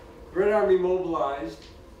 the Red Army mobilized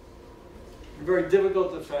in a very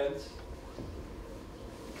difficult defense.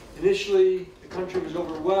 Initially, the country was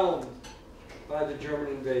overwhelmed by the German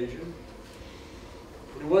invasion.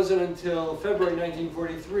 It wasn't until February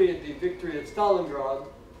 1943, at the victory at Stalingrad,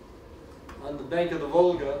 on the bank of the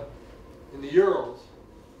Volga, in the Urals,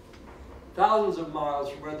 thousands of miles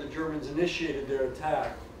from where the Germans initiated their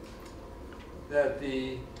attack, that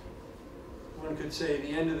one could say, the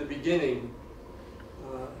end of the beginning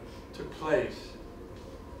took place.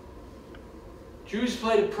 Jews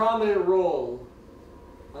played a prominent role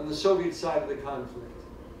on the Soviet side of the conflict.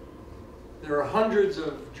 There are hundreds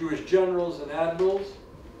of Jewish generals and admirals.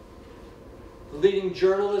 The leading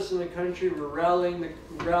journalists in the country were rallying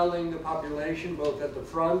the population, both at the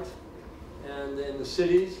front and in the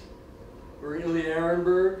cities, were Ilya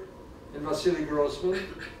Ehrenberg and Vasily Grossman.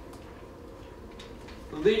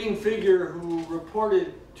 The leading figure who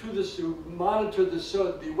monitored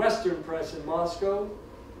the Western press in Moscow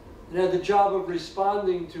and had the job of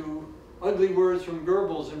responding to ugly words from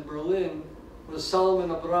Goebbels in Berlin was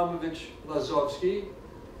Salomon Abramovich Lazovsky,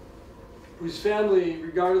 whose family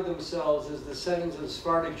regarded themselves as descendants of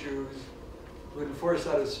Sephardic Jews who had been forced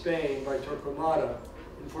out of Spain by Torquemada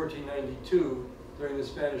in 1492 during the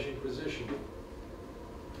Spanish Inquisition.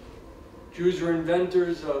 Jews were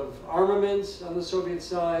inventors of armaments on the Soviet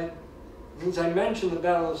side. Since I mentioned the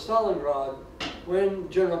Battle of Stalingrad, when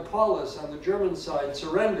General Paulus on the German side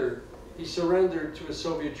surrendered, he surrendered to a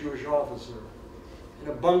Soviet Jewish officer in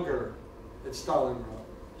a bunker at Stalingrad.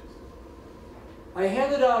 I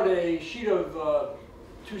handed out a sheet of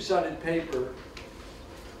two-sided paper.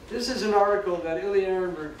 This is an article that Ilya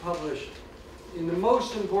Ehrenberg published in the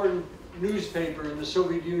most important newspaper in the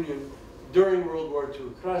Soviet Union during World War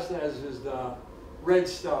II, Krasная Zvezda, Red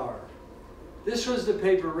Star. This was the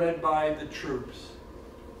paper read by the troops.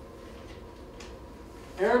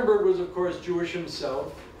 Ehrenberg was, of course, Jewish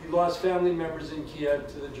himself. He lost family members in Kiev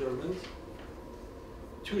to the Germans.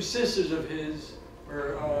 Two sisters of his,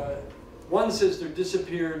 one sister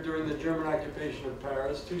disappeared during the German occupation of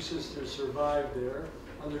Paris. Two sisters survived there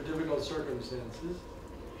under difficult circumstances.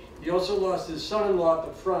 He also lost his son-in-law at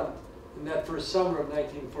the front in that first summer of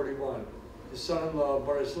 1941. His son-in-law,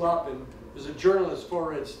 Boris Lapin, was a journalist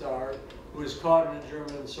for Red Star who was caught in a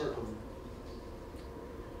German encirclement.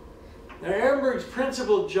 Now, Ehrenberg's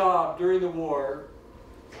principal job during the war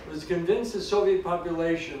was to convince the Soviet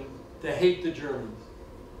population to hate the Germans,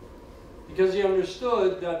 because he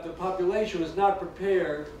understood that the population was not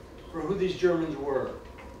prepared for who these Germans were.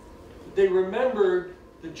 They remembered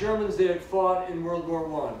the Germans they had fought in World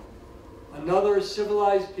War I, another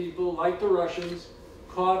civilized people like the Russians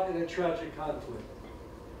caught in a tragic conflict.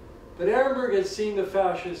 But Ehrenberg had seen the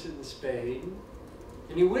fascists in Spain,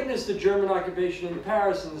 and he witnessed the German occupation in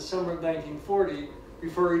Paris in the summer of 1940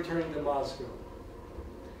 before returning to Moscow.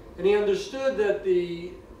 And he understood that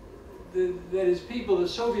that his people, the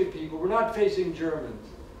Soviet people, were not facing Germans.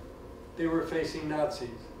 They were facing Nazis.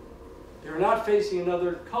 They were not facing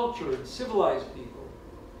another culture, civilized people.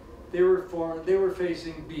 They were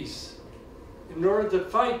facing beasts. In order to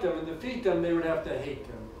fight them and defeat them, they would have to hate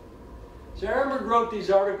them. So Ehrenberg wrote these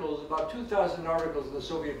articles, about 2,000 articles in the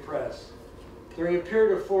Soviet press, during a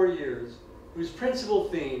period of 4 years, whose principal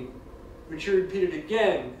theme, which he repeated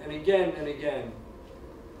again and again and again,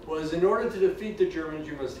 was in order to defeat the Germans,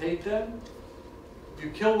 you must hate them. If you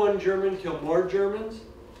kill one German, kill more Germans.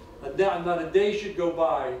 Not a day should go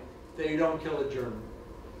by that you don't kill a German.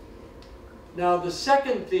 Now, the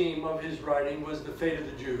second theme of his writing was the fate of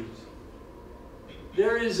the Jews.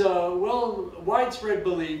 There is a widespread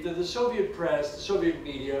belief that the Soviet press, the Soviet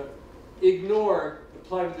media, ignored the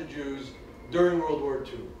plight of the Jews during World War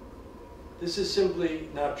II. This is simply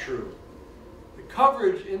not true. The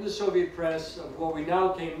coverage in the Soviet press of what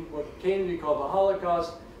came to be called the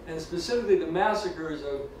Holocaust, and specifically the massacres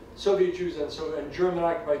of Soviet Jews and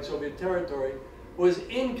German-occupied Soviet territory, was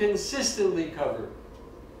inconsistently covered,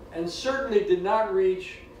 and certainly did not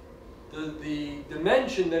reach the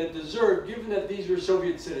dimension that it deserved, given that these were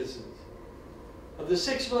Soviet citizens. Of the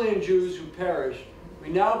 6 million Jews who perished, we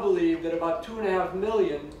now believe that about 2.5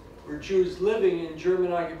 million were Jews living in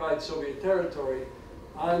German-occupied Soviet territory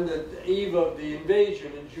on the eve of the invasion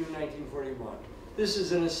in June 1941. This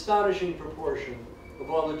is an astonishing proportion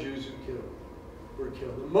of all the Jews who were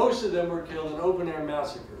killed. And most of them were killed in open-air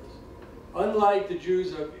massacres. Unlike the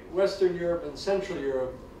Jews of Western Europe and Central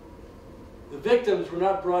Europe, the victims were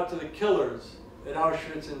not brought to the killers at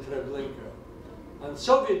Auschwitz and Treblinka. On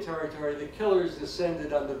Soviet territory, the killers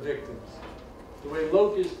descended on the victims, the way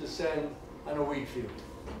locusts descend on a wheat field.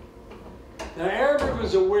 Now, Ehrenberg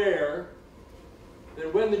was aware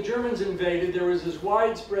that when the Germans invaded, there was this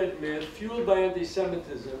widespread myth, fueled by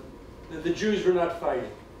anti-Semitism, that the Jews were not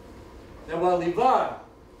fighting. That while Ivan, a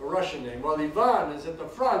Russian name, while Ivan is at the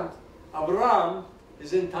front, Abram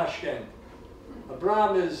is in Tashkent.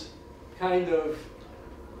 Abram is kind of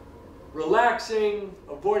relaxing,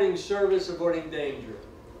 avoiding service, avoiding danger.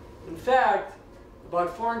 In fact,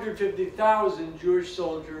 about 450,000 Jewish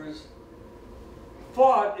soldiers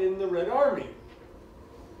fought in the Red Army.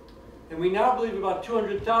 And we now believe about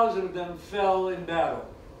 200,000 of them fell in battle.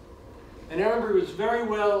 And Ehrenberg was very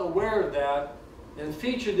well aware of that and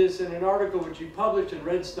featured this in an article which he published in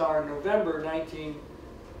Red Star in November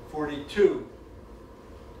 1942.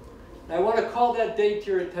 And I want to call that date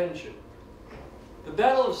to your attention. The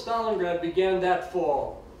Battle of Stalingrad began that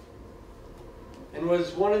fall and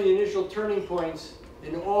was one of the initial turning points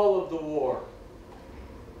in all of the war.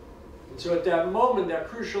 And so at that moment, that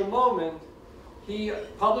crucial moment, he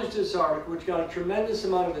published this article which got a tremendous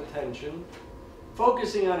amount of attention,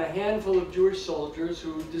 focusing on a handful of Jewish soldiers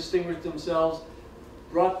who distinguished themselves.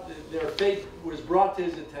 Their fate was brought to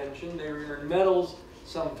his attention. They earned medals.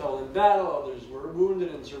 Some fell in battle, others were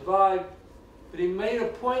wounded and survived. But he made a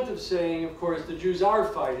point of saying, of course, the Jews are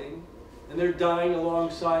fighting, and they're dying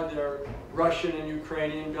alongside their Russian and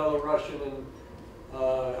Ukrainian, Belarusian and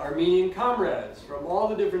Armenian comrades from all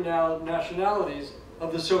the different nationalities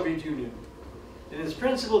of the Soviet Union. And his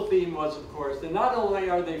principal theme was, of course, that not only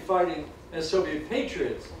are they fighting as Soviet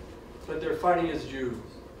patriots, but they're fighting as Jews.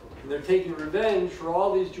 And they're taking revenge for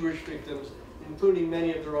all these Jewish victims, including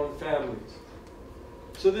many of their own families.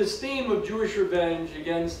 So this theme of Jewish revenge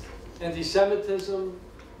against anti-Semitism,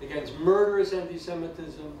 against murderous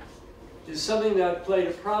anti-Semitism, is something that played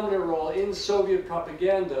a prominent role in Soviet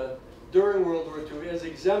propaganda during World War II, as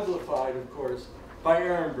exemplified, of course, by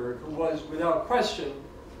Ehrenberg, who was, without question,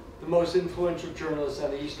 the most influential journalist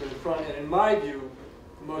on the Eastern Front, and in my view,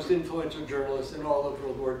 the most influential journalist in all of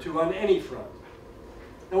World War II on any front.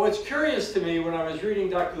 Now what's curious to me when I was reading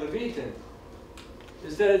Dr. Levitin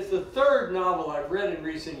is that it's the third novel I've read in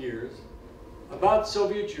recent years about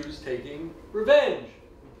Soviet Jews taking revenge.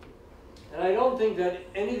 And I don't think that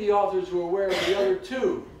any of the authors were aware of the other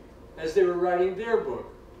two as they were writing their book.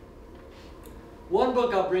 One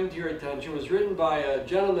book I'll bring to your attention was written by a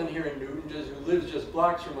gentleman here in Newton, who lives just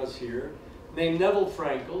blocks from us here, named Neville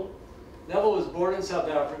Frankel. Neville was born in South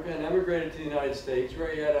Africa and emigrated to the United States,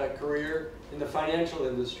 where he had a career in the financial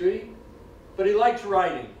industry. But he likes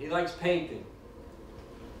writing, he likes painting.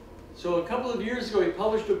 So a couple of years ago, he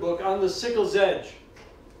published a book on the Sickle's Edge,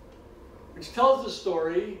 which tells the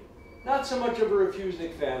story, not so much of a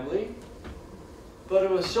Refusenik family, but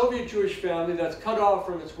of a Soviet Jewish family that's cut off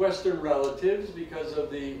from its Western relatives because of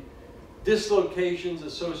the dislocations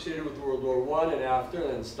associated with World War I and after, and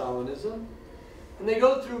then Stalinism. And they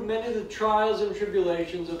go through many of the trials and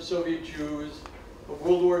tribulations of Soviet Jews, of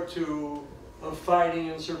World War II, of fighting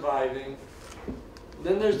and surviving. And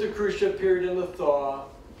then there's the Khrushchev period and the thaw.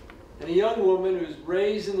 And a young woman who's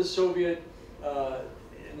raised in the Soviet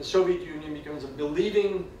Union becomes a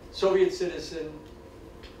believing Soviet citizen,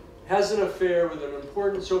 has an affair with an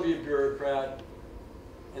important Soviet bureaucrat,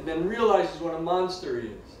 and then realizes what a monster he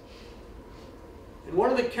is. And one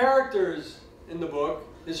of the characters in the book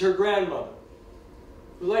is her grandmother,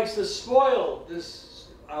 who likes to spoil this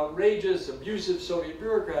outrageous, abusive Soviet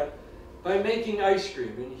bureaucrat by making ice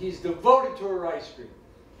cream, and he's devoted to her ice cream.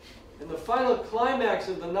 And the final climax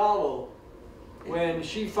of the novel, when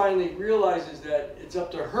she finally realizes that it's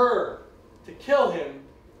up to her to kill him,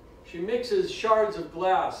 she mixes shards of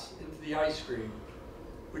glass into the ice cream,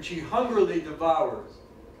 which he hungrily devours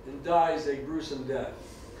and dies a gruesome death.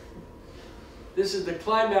 This is the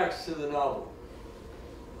climax to the novel,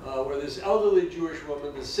 where this elderly Jewish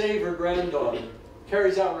woman, to save her granddaughter,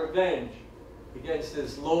 carries out revenge against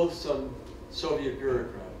this loathsome Soviet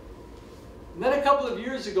bureaucrat. And then a couple of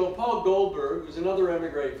years ago, Paul Goldberg, who's another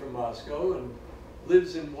emigre from Moscow and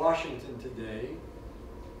lives in Washington today,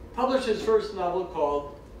 published his first novel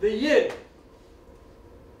called The Yid.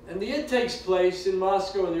 And The Yid takes place in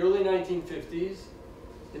Moscow in the early 1950s,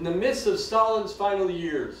 in the midst of Stalin's final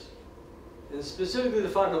years, and specifically the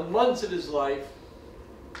final months of his life,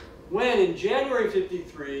 when in January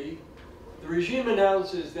 '53, the regime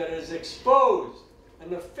announces that it has exposed a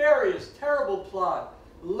nefarious, terrible plot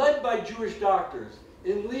led by Jewish doctors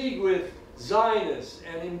in league with Zionists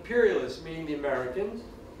and imperialists, meaning the Americans,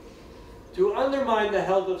 to undermine the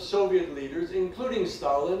health of Soviet leaders, including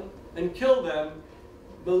Stalin, and kill them,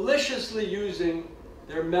 maliciously using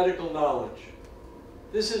their medical knowledge.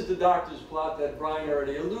 This is the doctor's plot that Brian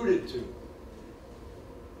already alluded to.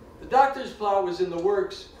 The doctor's plot was in the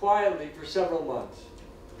works quietly for several months,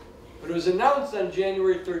 but it was announced on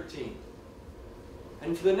January 13th.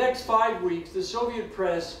 And for the next 5 weeks, the Soviet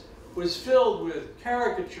press was filled with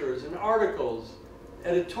caricatures and articles,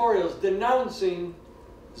 editorials denouncing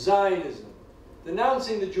Zionism,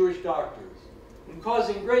 denouncing the Jewish doctors, and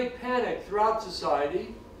causing great panic throughout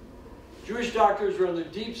society. Jewish doctors were under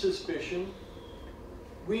deep suspicion.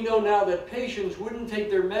 We know now that patients wouldn't take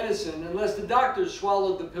their medicine unless the doctors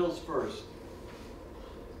swallowed the pills first.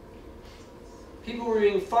 People were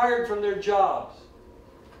being fired from their jobs.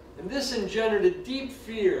 And this engendered a deep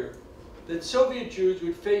fear that Soviet Jews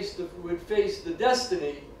would face the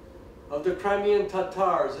destiny of the Crimean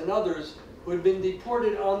Tatars and others who had been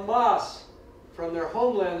deported en masse from their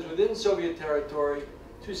homelands within Soviet territory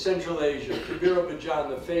to Central Asia, to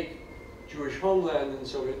Azerbaijan, the fake Jewish homeland in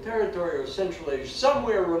Soviet territory, or Central Asia,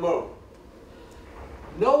 somewhere remote.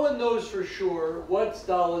 No one knows for sure what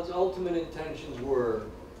Stalin's ultimate intentions were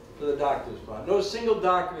for the doctor's plot. No single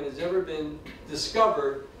document has ever been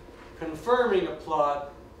discovered confirming a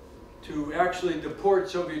plot to actually deport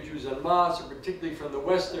Soviet Jews en masse, or particularly from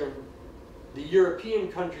the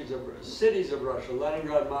European countries, cities of Russia,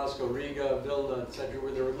 Leningrad, Moscow, Riga, Vilna, etc.,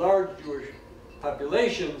 where there were large Jewish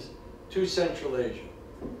populations, to Central Asia.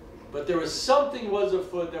 But there was something was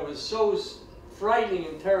afoot that was so frightening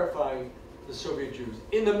and terrifying to Soviet Jews.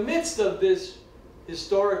 In the midst of this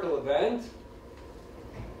historical event,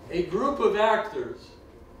 a group of actors,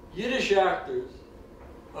 Yiddish actors,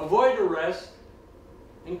 avoid arrest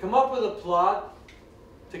and come up with a plot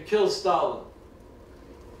to kill Stalin.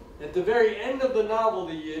 At the very end of the novel,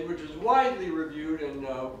 The Yid, which was widely reviewed and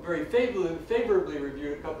very favorably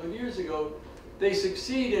reviewed a couple of years ago, they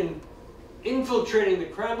succeed in infiltrating the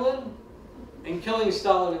Kremlin and killing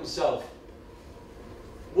Stalin himself.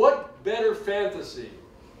 What better fantasy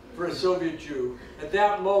for a Soviet Jew at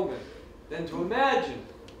that moment than to imagine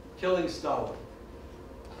killing Stalin.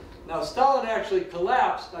 Now, Stalin actually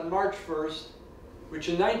collapsed on March 1st, which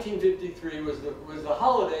in 1953 was the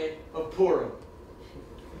holiday of Purim.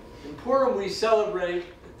 In Purim, we celebrate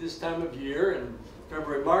at this time of year, in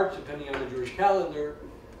February, March, depending on the Jewish calendar,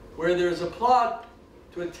 where there's a plot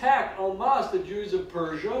to attack en masse the Jews of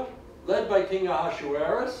Persia, led by King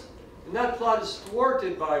Ahasuerus. And that plot is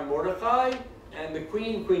thwarted by Mordecai and the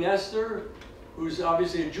Queen Esther, who's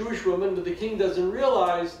obviously a Jewish woman, but the king doesn't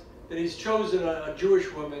realize that he's chosen a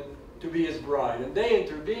Jewish woman to be his bride. And they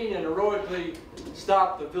intervene and heroically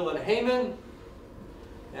stop the villain Haman,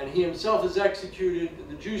 and he himself is executed, and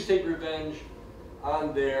the Jews take revenge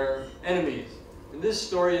on their enemies. And this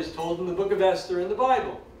story is told in the book of Esther in the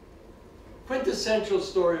Bible. Quintessential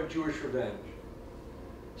story of Jewish revenge.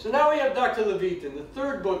 So now we have Dr. Levitin, the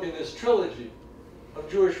third book in this trilogy of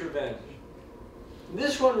Jewish revenge. And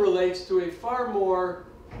this one relates to a far more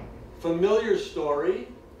familiar story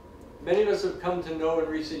many of us have come to know in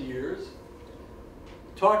recent years,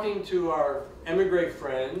 talking to our emigre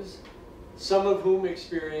friends, some of whom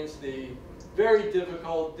experienced the very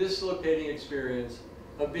difficult, dislocating experience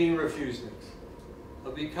of being Refuseniks,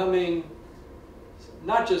 of becoming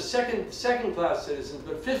not just second-class citizens,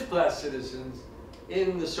 but fifth-class citizens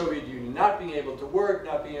in the Soviet Union, not being able to work,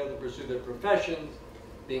 not being able to pursue their professions,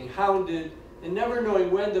 being hounded, and never knowing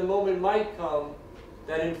when the moment might come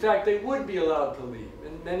that in fact they would be allowed to leave.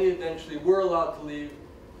 And many eventually were allowed to leave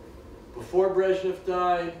before Brezhnev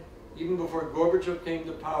died, even before Gorbachev came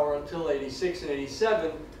to power, until 86 and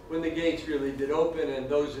 87, when the gates really did open and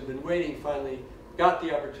those who'd been waiting finally got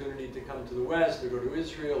the opportunity to come to the West, or go to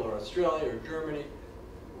Israel or Australia or Germany,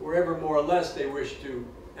 wherever more or less they wished to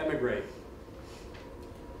emigrate.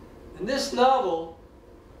 And this novel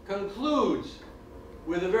concludes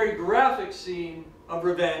with a very graphic scene of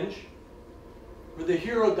revenge, where the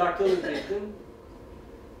hero, Dr. Levitin,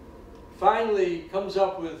 finally comes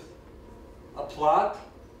up with a plot,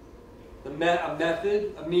 a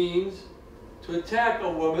method, a means to attack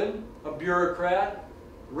a woman, a bureaucrat,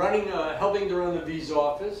 helping to run the visa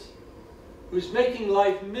office, who's making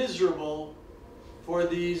life miserable for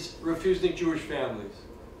these Refusenik Jewish families.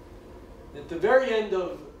 At the very end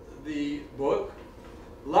of the book,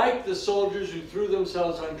 like the soldiers who threw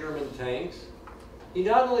themselves on German tanks, he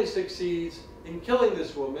not only succeeds in killing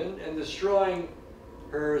this woman and destroying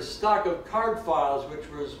her stock of card files, which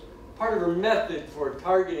was part of her method for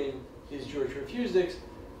targeting these Jewish Refuseniks,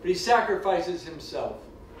 but he sacrifices himself.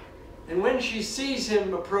 And when she sees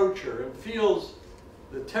him approach her and feels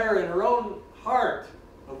the terror in her own heart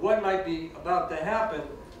of what might be about to happen,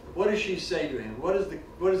 what does she say to him? What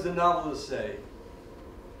does the novelist say?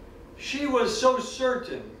 She was so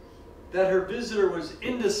certain that her visitor was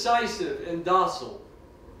indecisive and docile,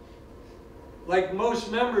 like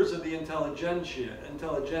most members of the intelligentsia,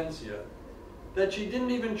 that she didn't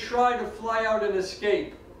even try to fly out and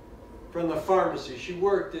escape from the pharmacy. She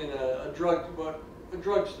worked in a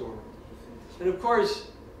drugstore. And of course,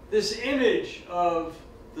 this image of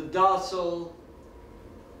the docile,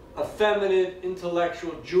 effeminate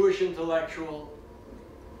intellectual, Jewish intellectual,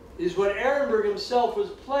 is what Ehrenberg himself was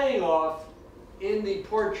playing off in the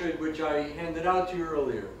portrait which I handed out to you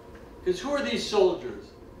earlier. Because who are these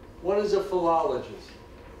soldiers? One is a philologist.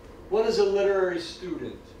 One is a literary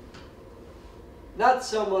student. Not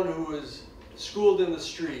someone who was schooled in the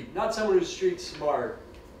street, not someone who's street smart,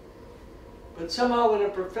 but somehow in a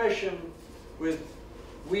profession with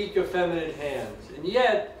weak, effeminate hands. And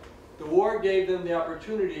yet, the war gave them the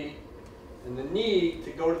opportunity and the need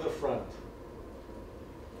to go to the front.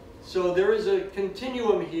 So there is a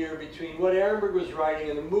continuum here between what Ehrenberg was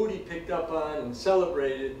writing and the mood he picked up on and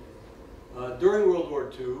celebrated during World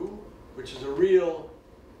War II, which is a real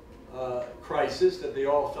crisis that they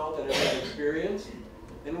all felt and everyone experienced,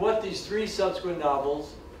 and what these three subsequent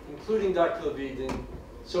novels, including Dr. Levitin,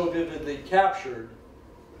 so vividly captured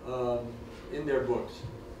in their books.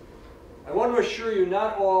 I want to assure you,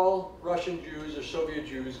 not all Russian Jews or Soviet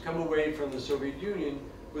Jews come away from the Soviet Union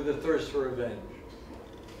with a thirst for revenge.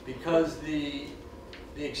 Because the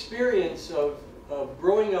experience of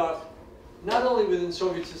growing up, not only within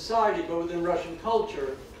Soviet society, but within Russian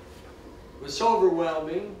culture, was so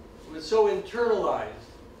overwhelming, was so internalized,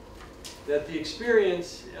 that the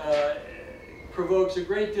experience provokes a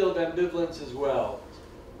great deal of ambivalence as well,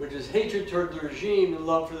 which is hatred toward the regime and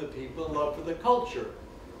love for the people and love for the culture.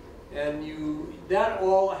 And that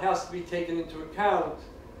all has to be taken into account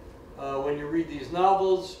when you read these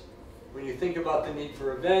novels, when you think about the need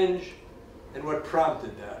for revenge, and what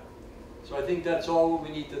prompted that. So I think that's all we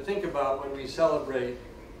need to think about when we celebrate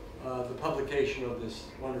the publication of this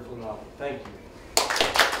wonderful novel. Thank you.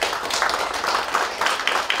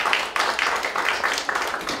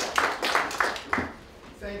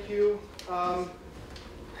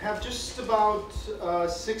 have just about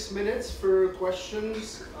 6 minutes for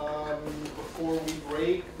questions before we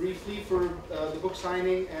break briefly for the book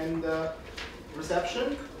signing and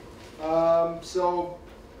reception.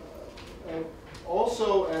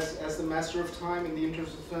 Also, as the master of time, in the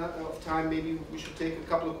interest of time, maybe we should take a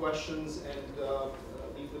couple of questions and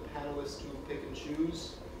leave the panelists to pick and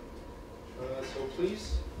choose. So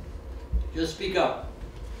please. Just speak up.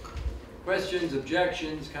 Questions,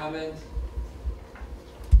 objections, comments?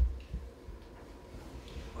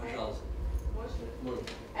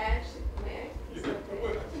 Actually, may I? He's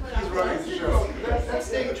running the show. Let's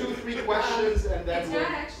take 2-3 questions and then it's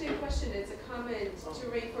not actually a question, it's a comment to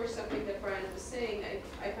reinforce something that Brian was saying.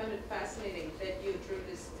 I found it fascinating that you drew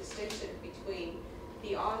this distinction between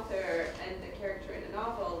the author and the character in a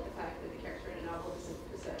novel, the fact that the character in a novel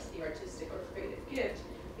doesn't possess the artistic or creative gift,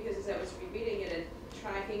 because as I was rereading it and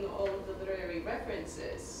tracking all of the literary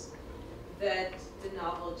references that the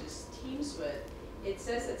novel just teems with, it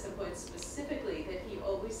says at some point specifically that he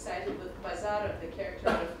always sided with Bazarov, the character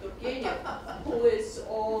of Turgenev, who is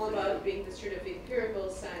all about being this sort of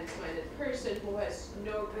empirical, science-minded person who has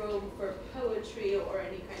no room for poetry or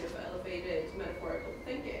any kind of elevated metaphorical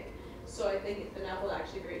thinking. So I think the novel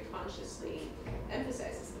actually very consciously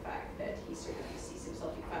emphasizes the fact that he sort of sees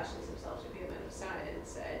himself, he fashions himself to be a man of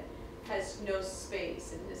science and has no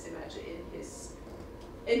space in his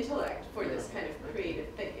intellect for this kind of creative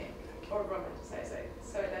thinking. Or romanticizing.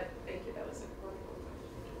 So thank you, that was a wonderful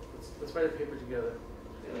question. Let's write a paper together.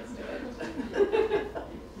 Yeah, let's do it.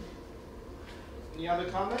 Any other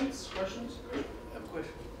comments, questions? I have a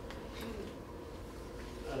question.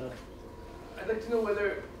 I'd like to know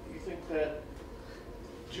whether you think that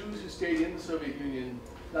Jews who stayed in the Soviet Union,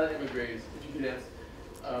 not immigrants, if you could ask,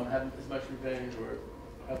 have as much revenge or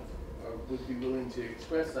would be willing to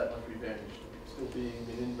express that much revenge, still being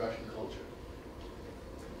within Russian culture.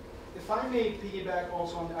 If I may piggyback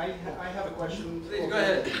also on, I have a question. Please, go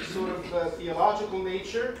ahead. Sort of theological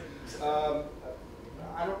nature.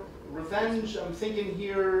 Revenge, I'm thinking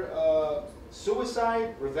here,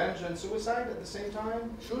 suicide, revenge and suicide at the same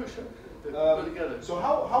time? Sure. Go together. So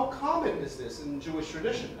how common is this in Jewish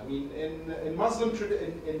tradition? I mean, in Muslim,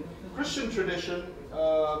 in Christian tradition,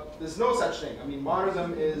 there's no such thing. I mean,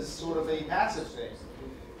 martyrdom is sort of a passive thing.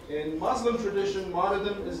 In Muslim tradition,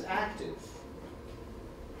 martyrdom is active.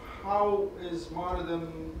 How is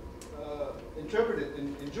martyrdom interpreted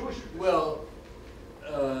in Jewish tradition? Well,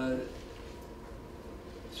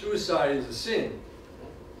 suicide is a sin,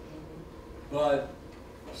 but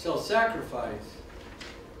self-sacrifice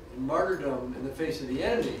and martyrdom in the face of the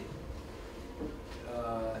enemy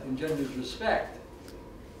engenders respect.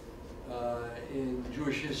 In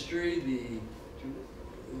Jewish history, the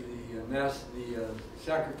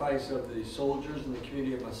sacrifice of the soldiers in the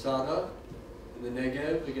community of Masada in the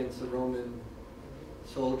Negev against the Roman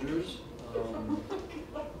soldiers,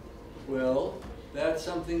 well, that's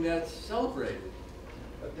something that's celebrated.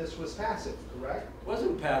 But this was passive, correct? It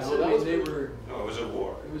wasn't passive. No, I mean, they were. No, it was a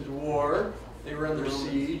war. It was war. They were under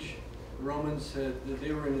siege. The Romans had.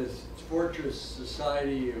 They were in this fortress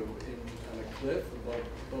society on a cliff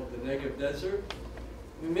above the Negev desert.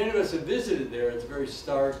 I mean, many of us have visited there. It's a very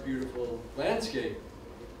stark, beautiful landscape.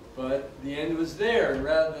 But the end was there, and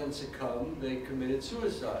rather than succumb, they committed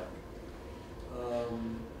suicide.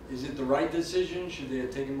 Is it the right decision? Should they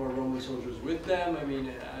have taken more Roman soldiers with them? I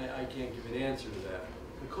mean, I can't give an answer to that.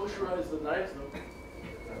 To kosherize the knives, though.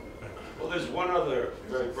 Well, there's one other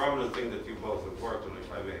very prominent thing that you both have worked on,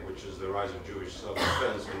 if I may, which is the rise of Jewish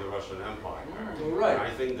self-defense in the Russian Empire. Well, right. And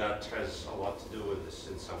I think that has a lot to do with this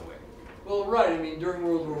in some way. Well, right. I mean, during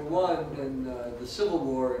World War I and the Civil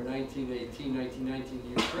War in 1918, 1919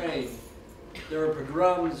 in Ukraine, there were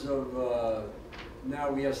pogroms of,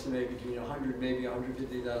 now we estimate between 100, maybe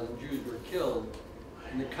 150,000 Jews were killed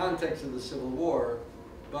in the context of the Civil War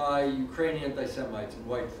by Ukrainian anti-Semites and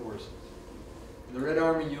white forces. And the Red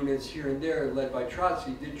Army units here and there, led by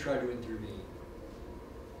Trotsky, did try to intervene.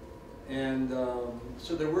 And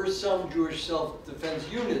so there were some Jewish self-defense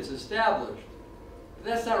units established. But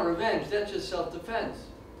that's not revenge, that's just self-defense.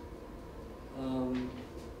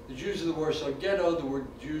 The Jews of the Warsaw Ghetto, there were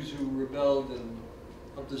Jews who rebelled and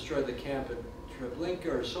helped destroy the camp at Treblinka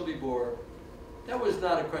or Sobibor. That was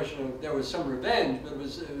not a question of, there was some revenge, but it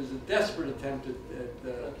was a desperate attempt at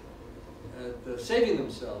saving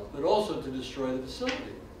themselves, but also to destroy the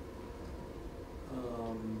facility.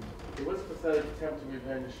 There was a pathetic attempt to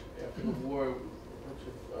revenge after the war. A bunch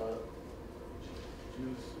of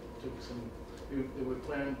Jews took some, they were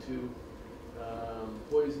planning to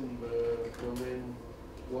poison the Berlin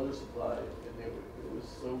water supply, and it was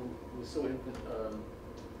so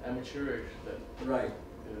amateurish. That Right.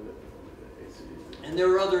 it's And there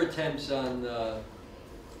were other attempts on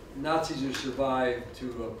Nazis who survived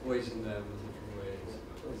to poison them in different ways.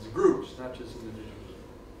 As groups, not just individuals.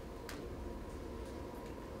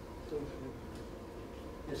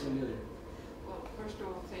 Yes, Amelia. Well, first of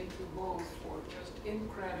all, thank you both for just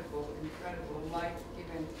incredible light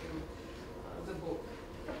given to the book.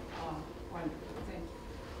 Wonderful, thank you.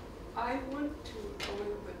 I want to a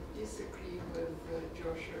little bit disagree with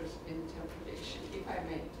Joshua's interpretation, if I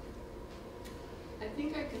may. I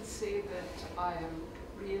think I can say that I am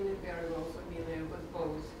really very well familiar with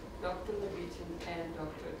both Dr. Levitin and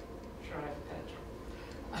Dr. Shraer-Petrov,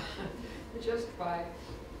 just by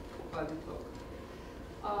the book.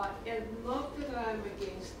 And not that I'm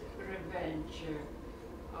against revenge.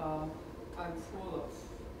 I'm full of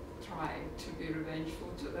trying to be revengeful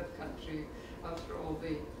to that country after all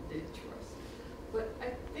they did to us. But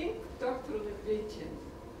I think Dr. Levitin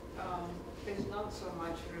is not so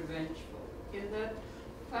much revengeful. In that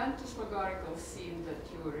phantasmagorical scene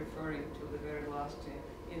that you were referring to, the very last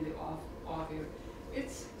in the audio,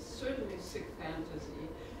 it's certainly sick fantasy.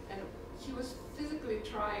 And he was physically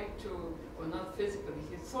trying to, well, not physically,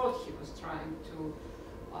 he thought he was trying to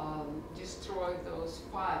destroy those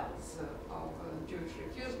files of Jewish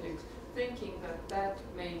refuseniks, thinking that that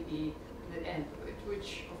may be the end of it,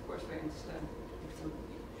 which of course I understand it would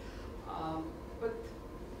be. But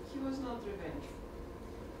he was not revengeful.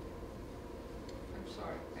 I'm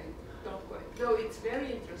sorry, I don't quite, though it's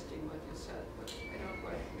very interesting what you said, but I don't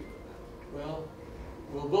quite agree with that. Well,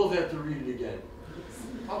 we'll both have to read it again.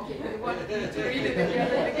 Okay, you want me to read it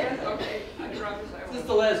again and again? Okay, I promise I This will. is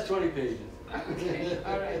the last 20 pages. Okay,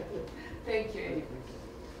 all right. Thank you anyway.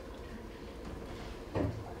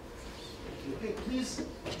 Okay, please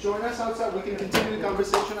join us outside. We can continue the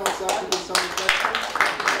conversation outside with some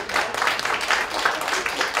refreshments.